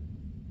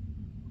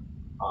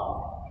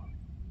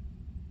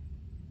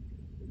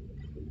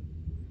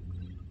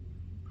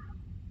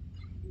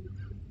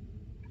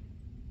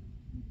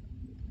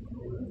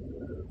 Amen.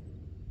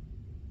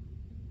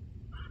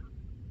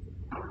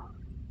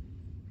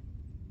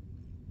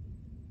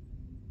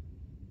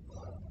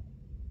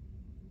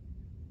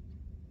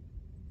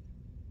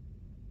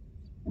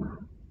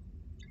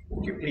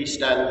 Would you please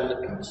stand for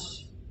the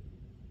peace?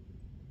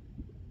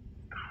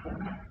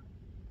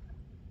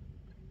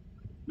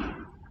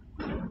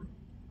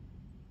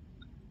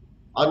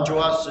 Unto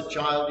us a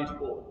child is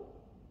born,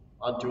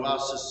 unto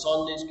us a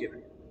son is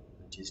given,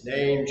 and his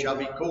name shall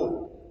be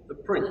called the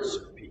Prince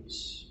of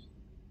Peace.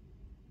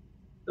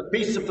 The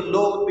peace of the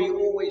Lord be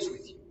always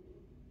with you.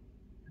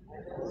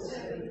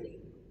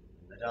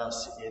 Let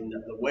us, in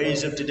the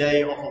ways of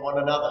today, offer one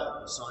another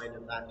the sign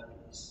of that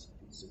peace.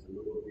 The peace of the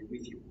Lord be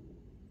with you.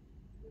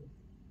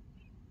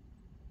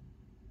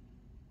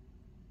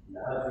 And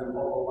as we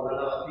offer one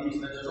another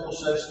peace, let us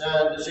also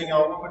stand to sing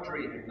our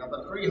offertory hymn,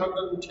 number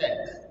 310.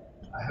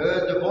 I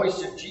heard the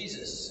voice of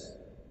Jesus say,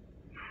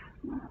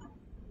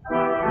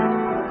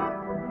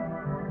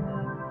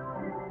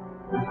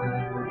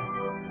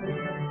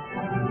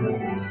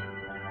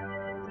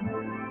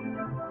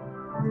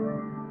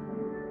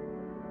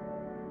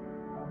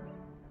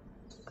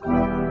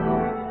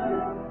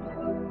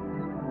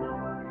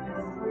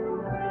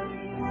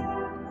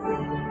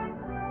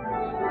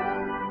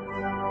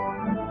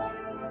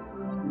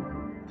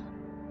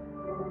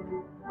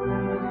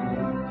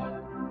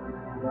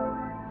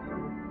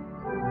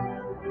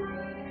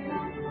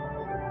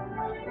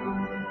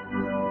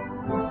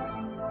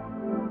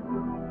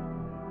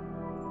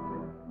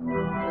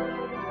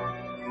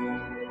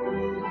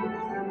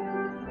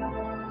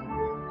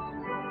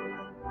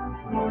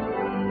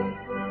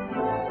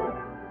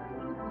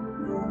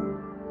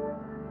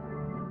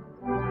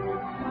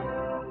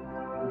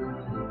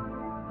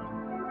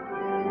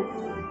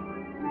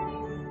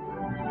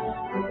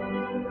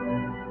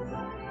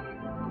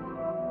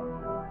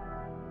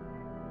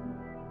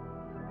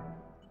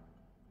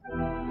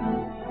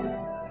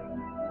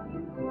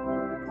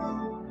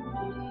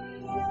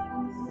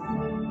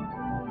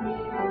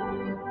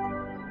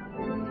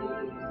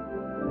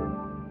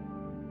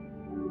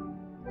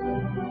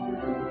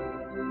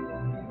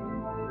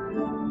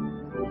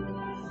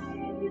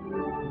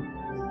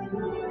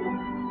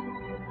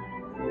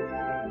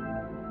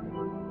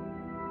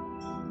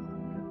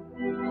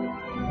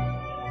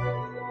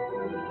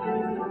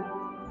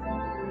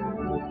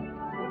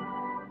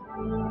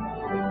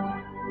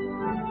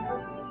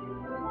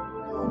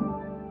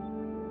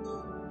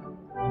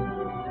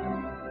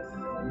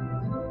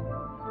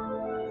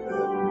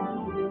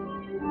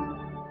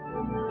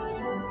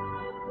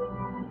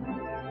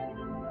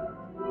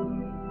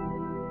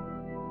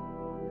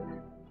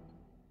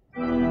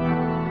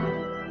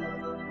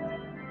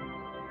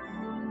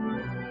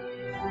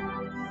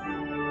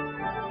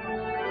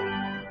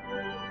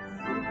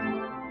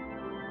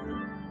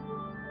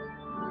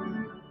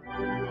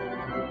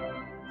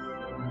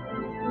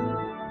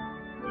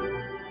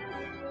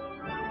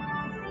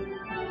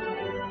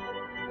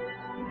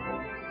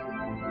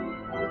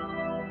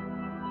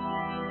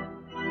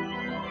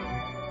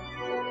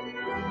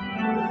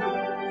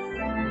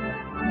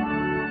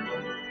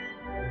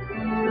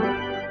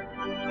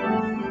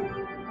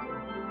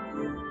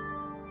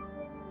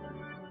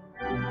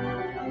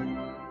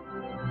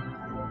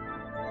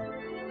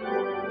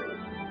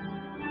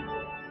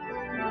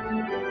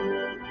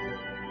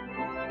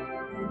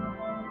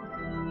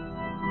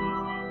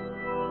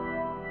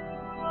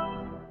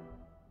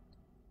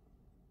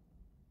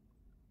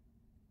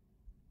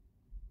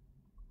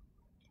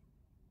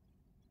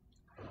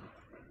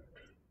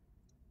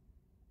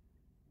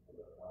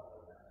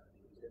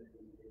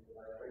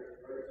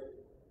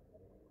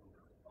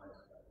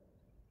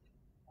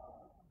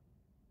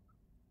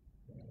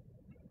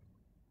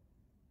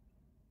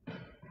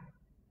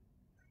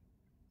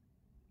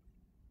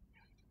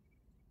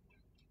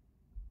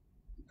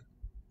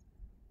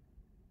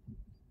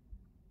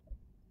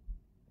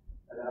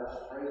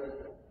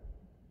 Trinity,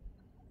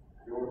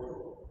 your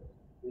joy,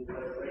 with the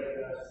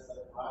greatness,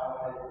 the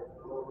power,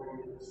 the glory,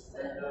 the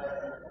splendor,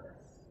 and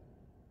grace,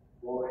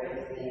 for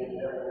anything in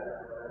heaven and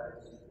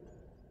earth.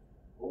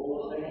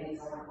 All things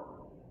are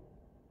holy,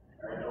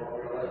 and all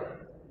your life.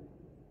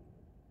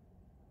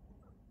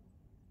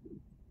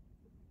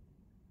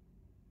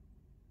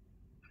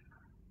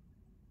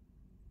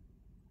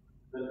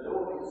 The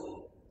Lord is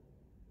here.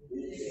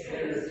 His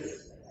Spirit,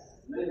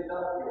 lift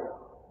up your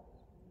heart.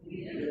 And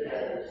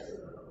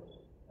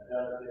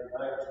as we give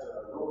thanks to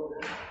the Lord,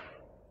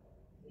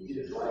 He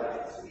is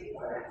righteous. He is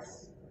righteous.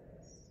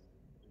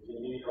 It is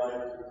indeed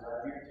righteous is our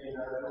duty and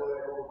our joy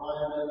at all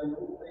times and in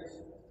all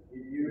places.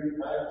 Give you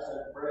thanks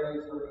and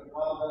praise, Holy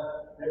Father,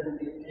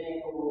 Heavenly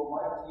King,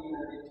 Almighty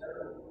and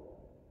eternal,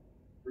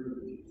 through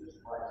Jesus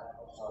Christ,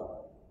 our Son.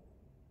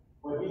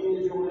 For He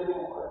is your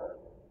living Word.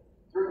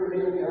 Through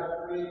Him you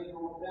have created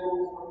all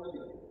things from the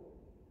beginning,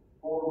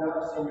 formed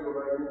us in your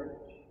own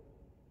image.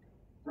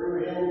 Through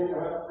Him you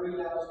have freed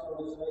us from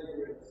the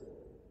slavery of sin,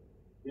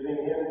 giving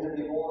Him to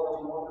be born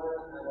of woman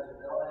and to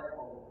die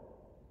on the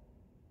cross.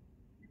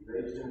 You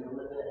raised Him from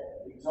the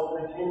dead,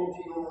 exalted Him to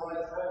your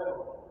right hand.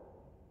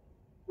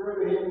 Through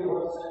Him you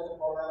have sent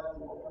upon us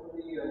your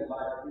holy and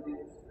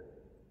life-giving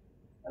Spirit,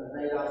 and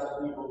made us a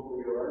people for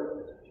your own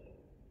possession.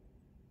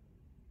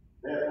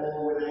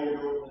 Therefore, with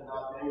angels and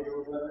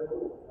archangels and with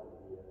all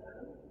company of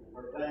heaven, we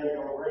proclaim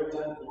your great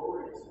and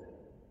glorious name,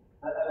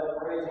 and ever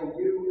praising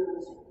you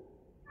and singing.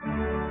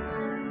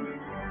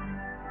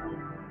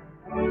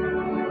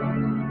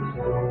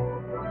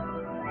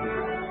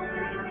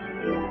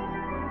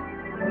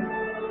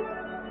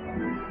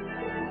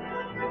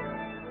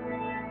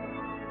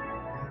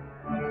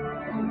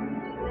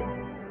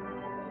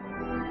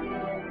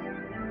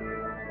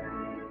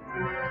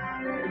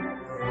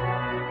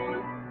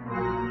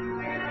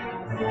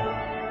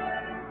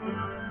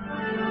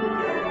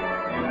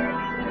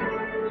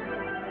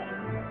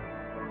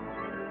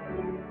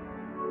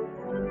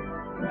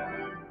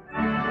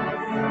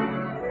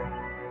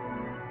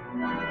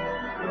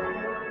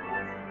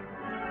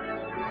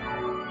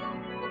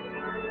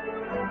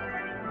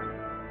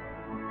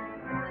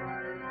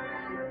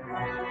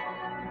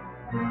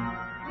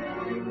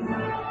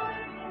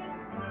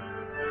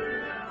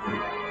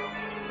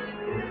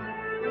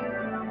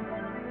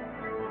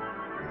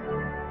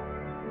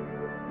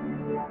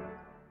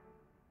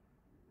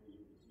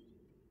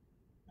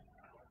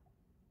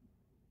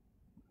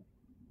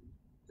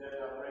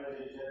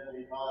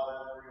 Heavenly Father,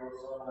 for your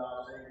Son, our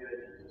Saviour,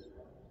 Jesus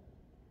Christ.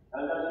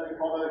 And as we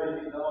follow His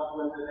example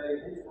and obey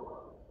His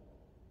command,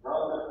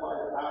 grant that by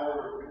the power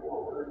of your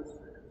Holy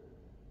Spirit,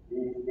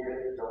 these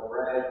gifts of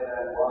bread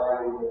and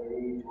wine may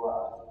be to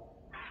us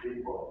His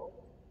body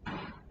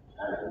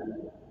and His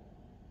blood.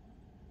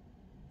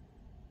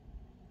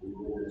 Who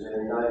in the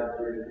same night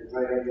He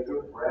betrayed,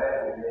 took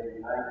bread and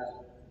gave thanks.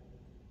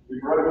 He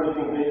broke it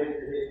and gave it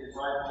to His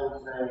disciples,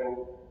 saying,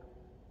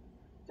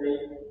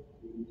 "Take,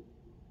 eat.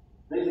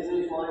 This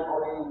is my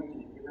body which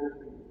is given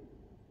for you.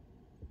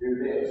 Do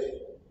this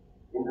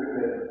in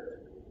remembrance of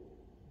me."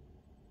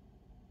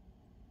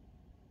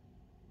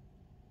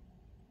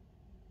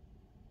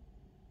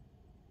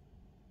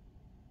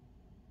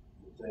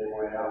 In the same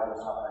way, after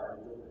supper,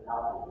 He took the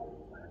cup and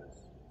gave thanks.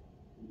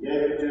 He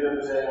gave it to them,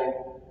 saying,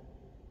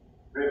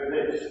 "Drink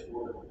this,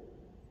 all of you.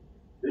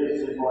 This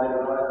is my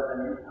blood of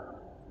the new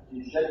covenant,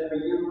 which is shed for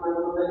you and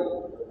for many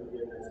for the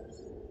forgiveness of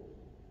sins.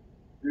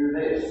 Do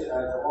this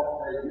as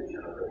often as you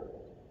shall drink it,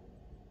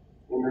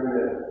 in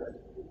remembrance of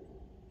me."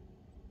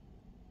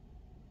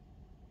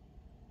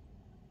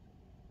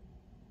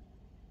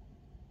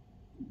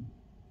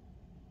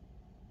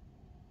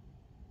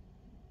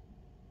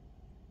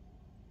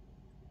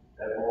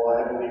 Therefore,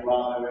 Heavenly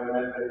Father, we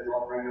remember His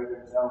offering of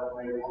Himself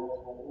made once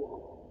for all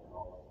on the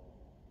cross.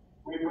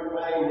 We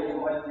proclaim His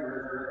mighty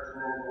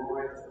resurrection and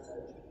glorious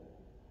ascension.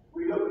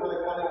 We look for the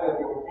coming of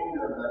your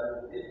kingdom, that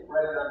with His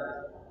bread and His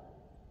blood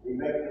we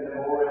make the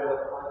memorial of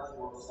Christ,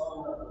 your Son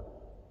and Lord.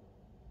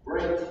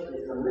 Great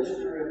is the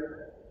mystery of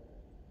faith.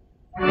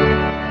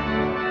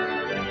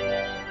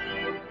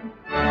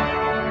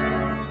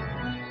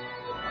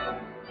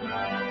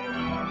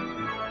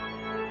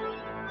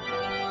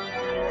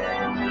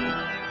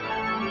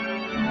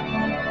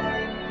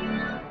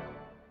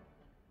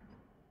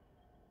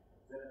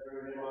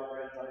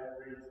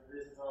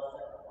 This is our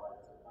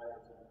sacrifice of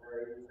thanks and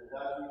praise, and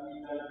as we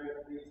eat and drink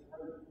these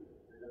holy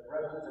gifts in the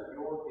presence of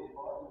your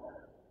divine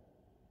hand,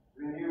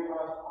 renew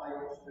us by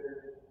your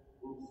Spirit,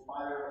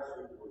 inspire us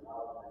with your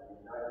love, and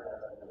unite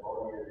us in the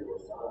body of your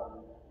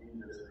Son,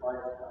 Jesus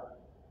Christ.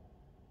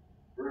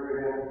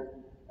 Through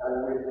Him, and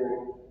with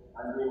Him,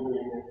 and in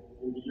Him,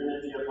 in the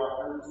unity of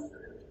our Holy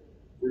Spirit,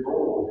 with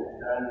all who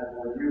stand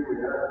before you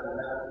in earth and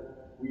heaven,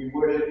 we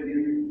worship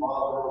you,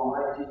 Father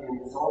Almighty, in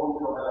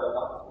songs of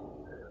everlasting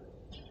praise.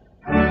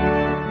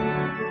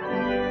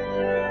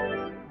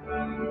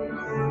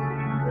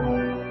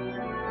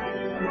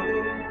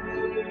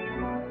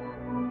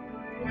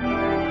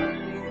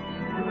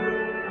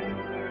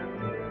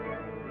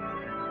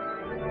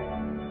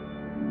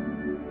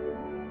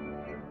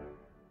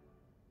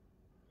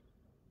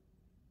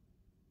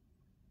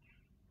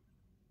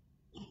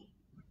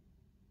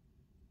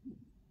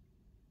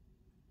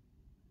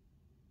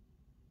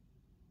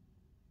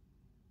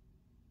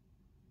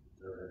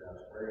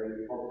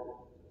 very confident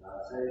that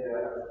our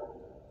Saviour has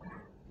called us.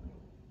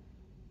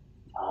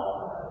 Our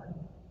Father,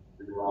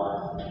 who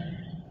art in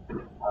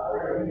heaven,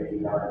 hallowed be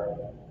thy name.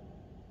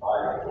 Thy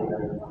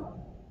kingdom come,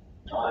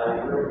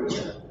 thy will be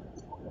done,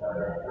 on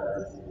earth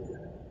as it is in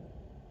heaven.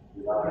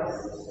 Give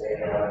us this day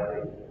our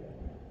daily bread,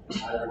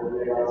 and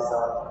forgive us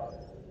our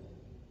trespasses,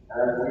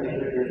 as we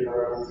forgive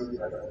those who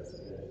trespass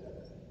against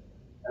us.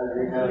 And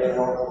lead us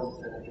not into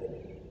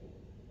temptation,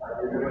 but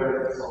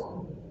deliver us from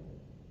evil.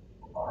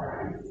 For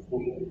thine is the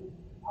kingdom,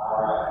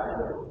 power,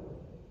 and glory,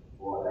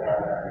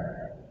 forever and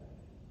ever.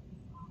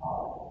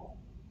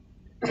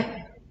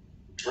 Amen.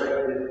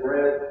 Break this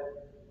bread,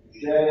 to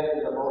share in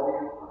the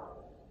body of Christ.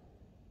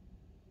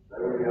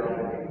 Though we are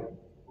many,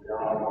 we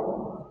are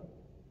one,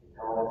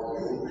 because we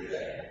all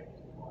share.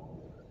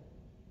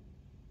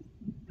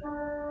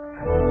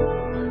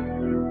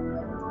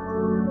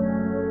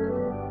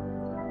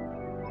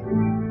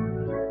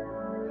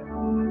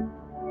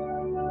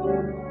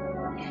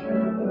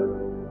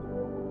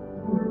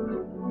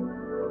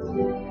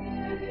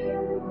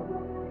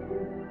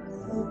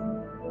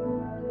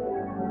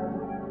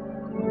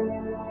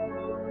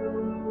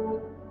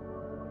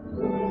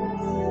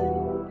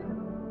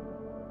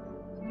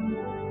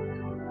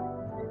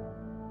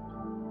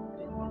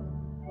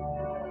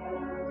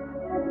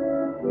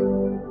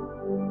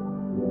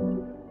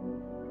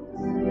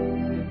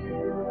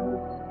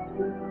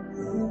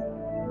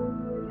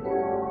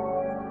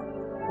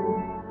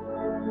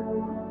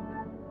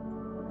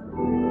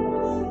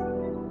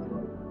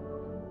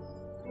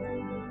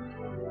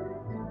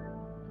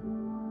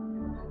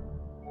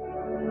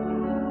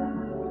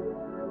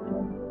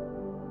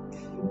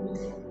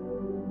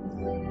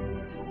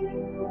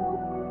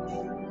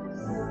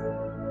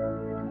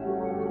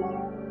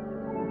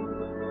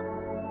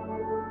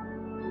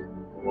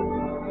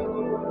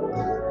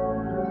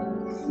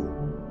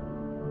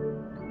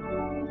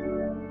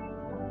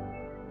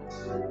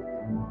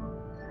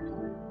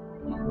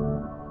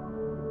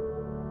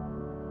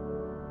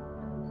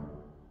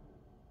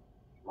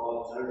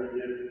 God's holy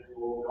gift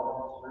for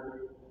God's holy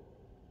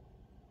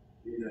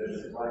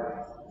Jesus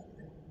Christ.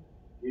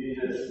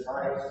 Jesus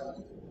Christ,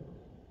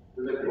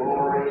 to the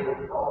glory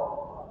of God.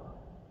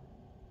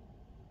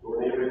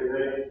 Your neighbor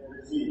faith,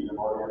 receive the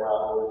body of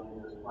our Lord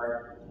Jesus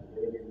Christ, which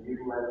he gave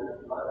you and his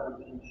blood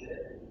which he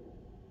shed.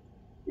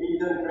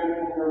 Eat and drink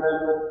in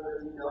remembrance that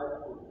he died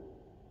for you.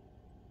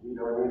 Lead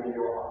on him in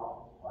your heart,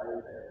 by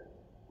faith,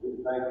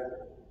 with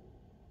thanksgiving.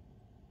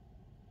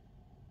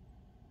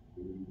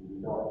 We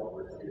do not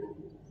forsake,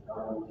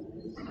 come to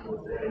this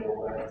forsaken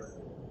way,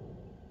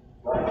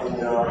 not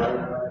in our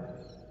own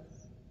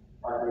righteousness,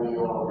 but in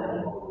your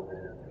manifold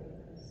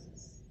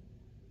benefits.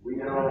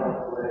 We are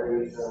not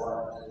worthy so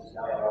much as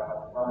gather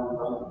from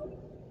unto,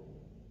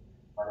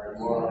 but in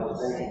one the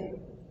same,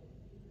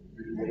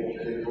 whose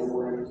nature is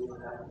always for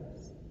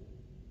happiness.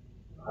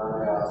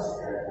 Grant us,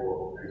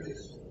 therefore,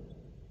 gracious Lord,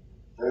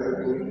 so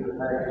that we can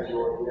thank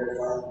your dear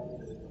Son,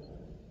 Jesus Christ,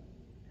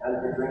 and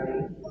to drink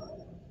his blood,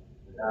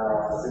 that our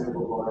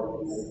sinful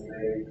bodies may be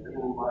made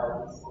clean by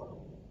his blood,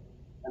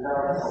 and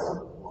our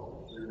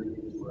souls through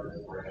his word's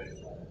precious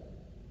life,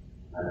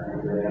 and we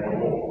may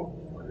evermore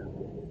for him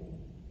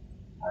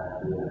and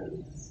to us.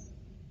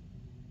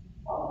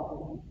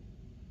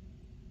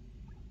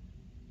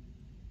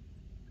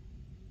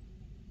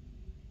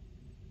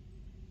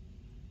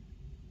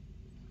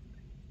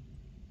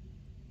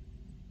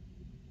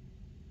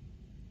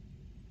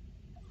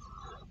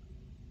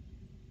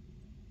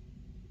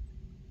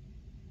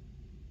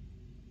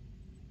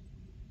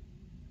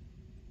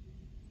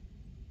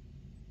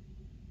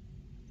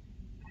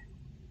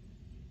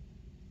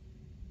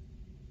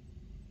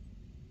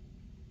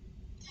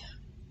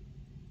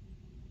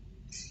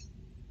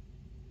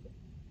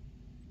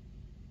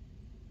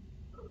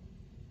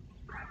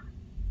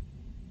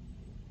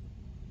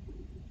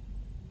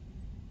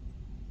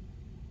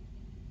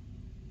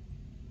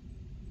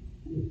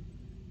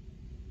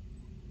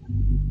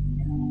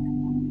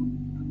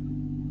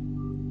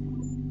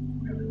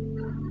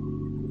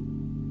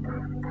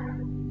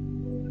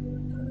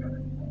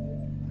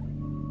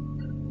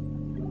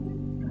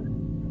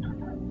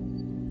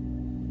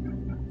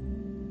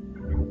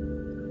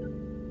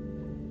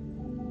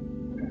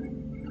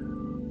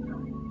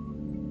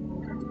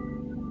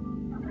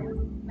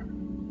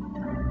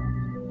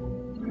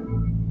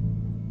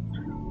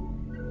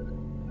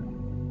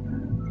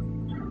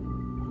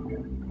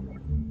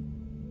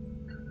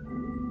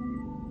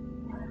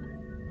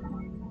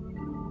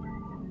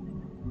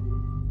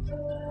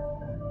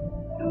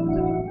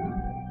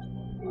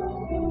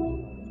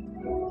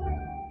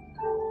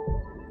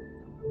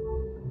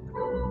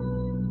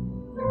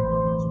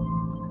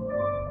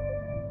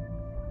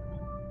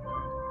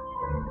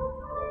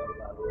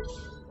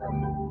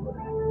 Amen.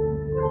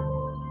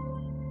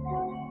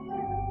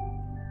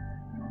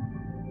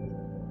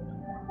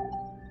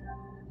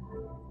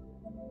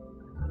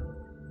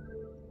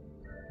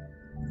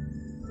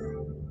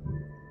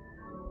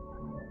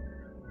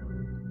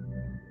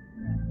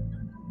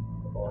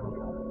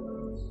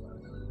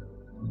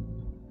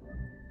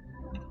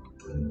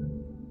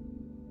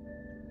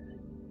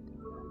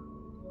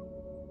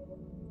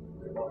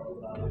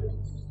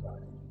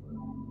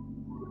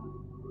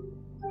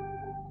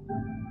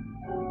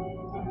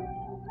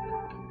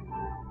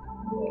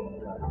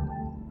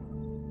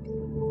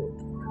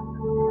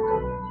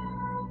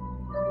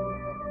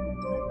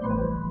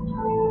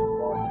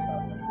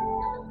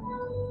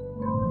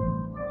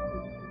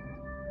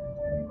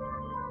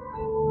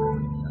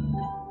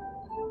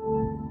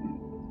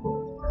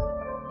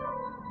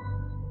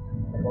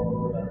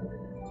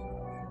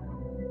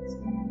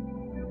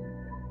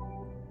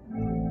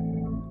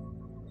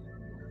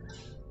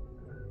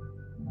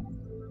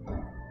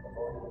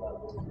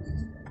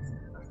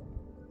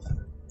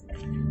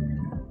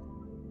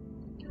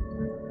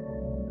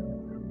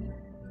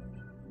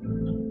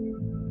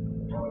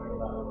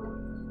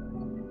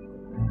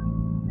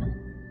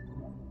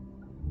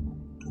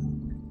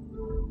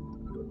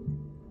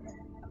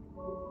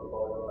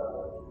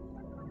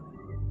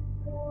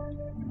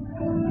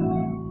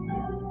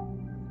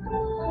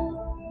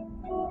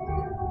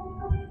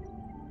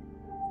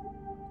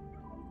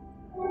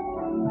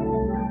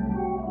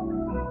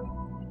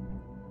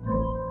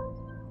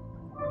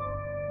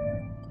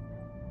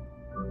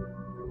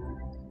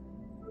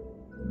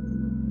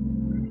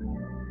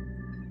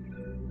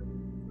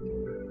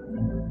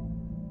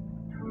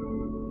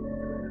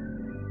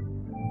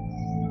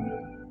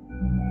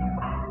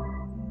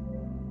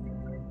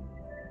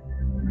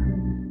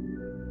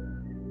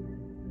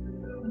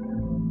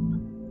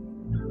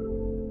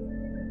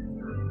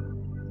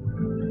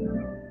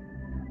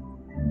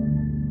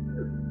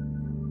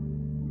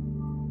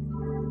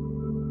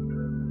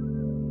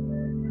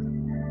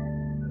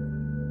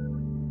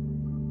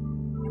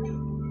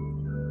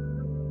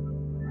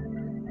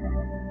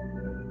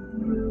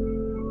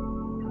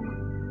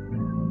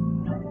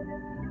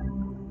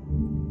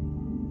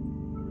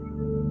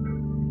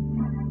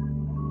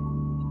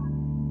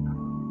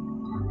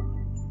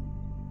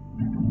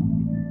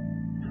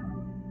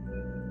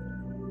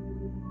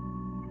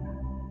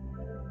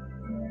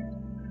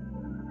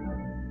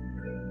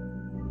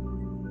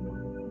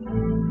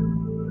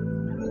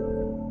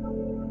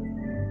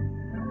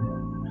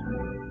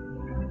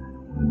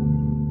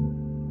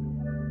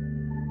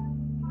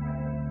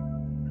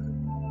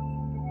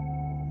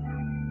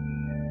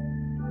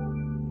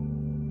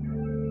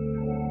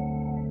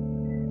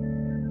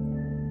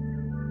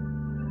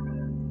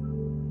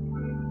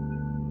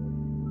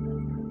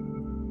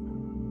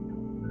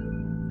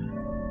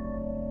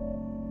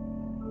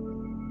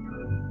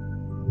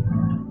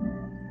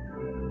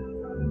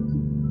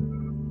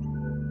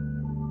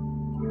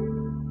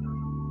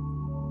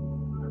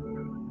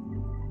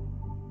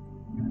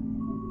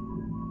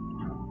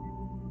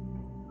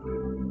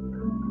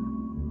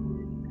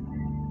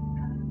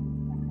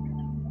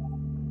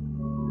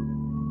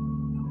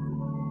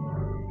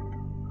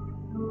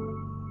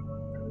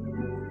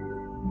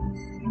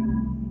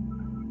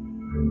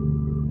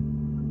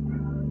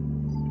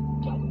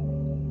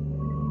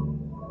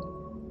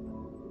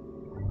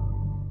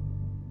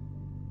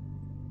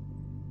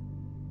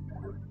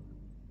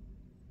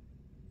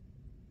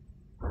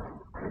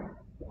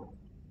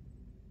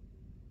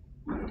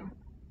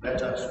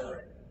 Let us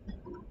pray.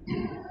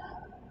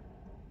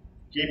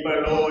 Keep,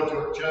 O Lord,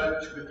 your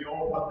church with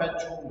your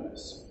perpetual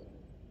mercy,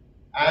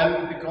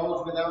 and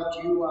because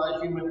without you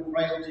our human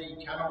frailty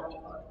cannot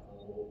but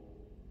fall,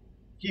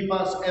 keep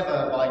us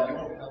ever by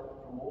your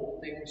help from all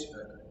things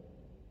hurtful,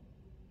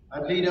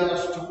 and lead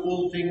us to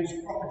all things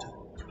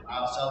profitable to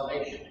our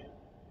salvation,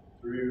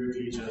 through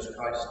Jesus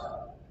Christ our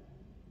Lord.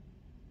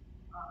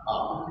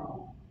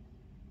 Amen.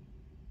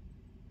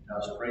 Let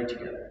us pray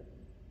together.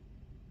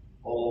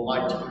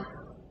 Almighty God,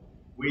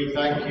 we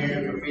thank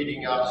you for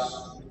feeding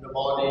us with the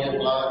body and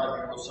blood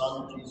of your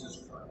Son,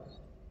 Jesus Christ.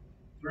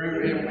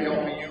 Through him we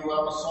offer you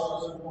our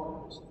souls and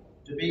bodies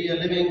to be a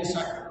living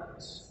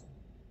sacrifice.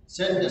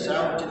 Send us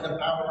out in the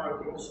power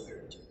of your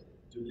Spirit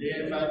to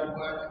live and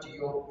work to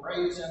your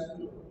praise and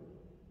glory.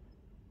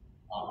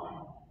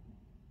 Amen.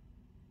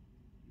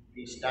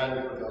 Please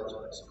stand for God's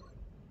blessing.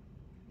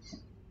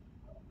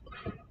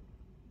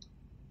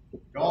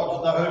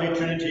 God, the Holy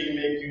Trinity,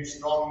 make you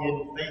strong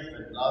in faith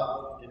and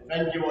love,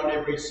 defend you on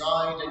every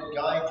side, and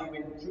guide you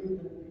in truth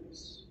and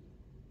peace.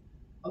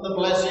 And the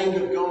blessing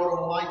of God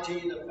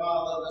Almighty, the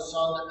Father, the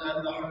Son,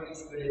 and the Holy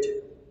Spirit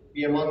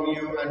be among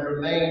you and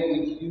remain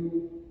with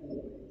you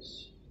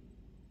always.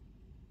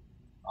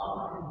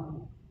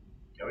 Amen.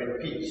 Go in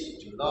peace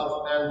to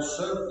love and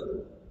serve the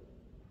Lord.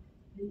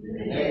 In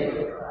the name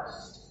of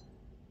Christ.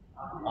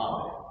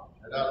 Amen.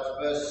 Let us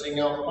first sing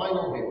our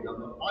final hymn,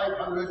 number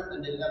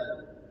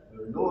 511.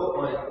 The Lord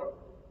my God.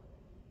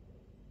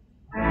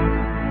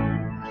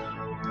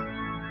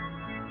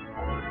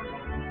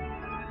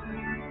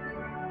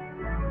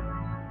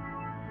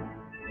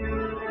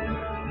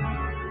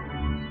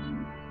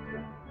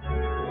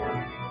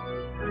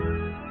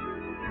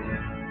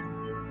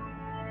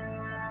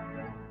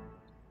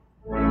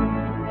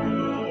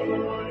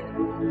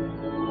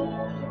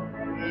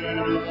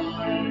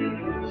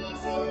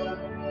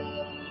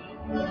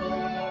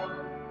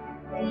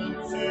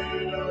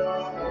 Consider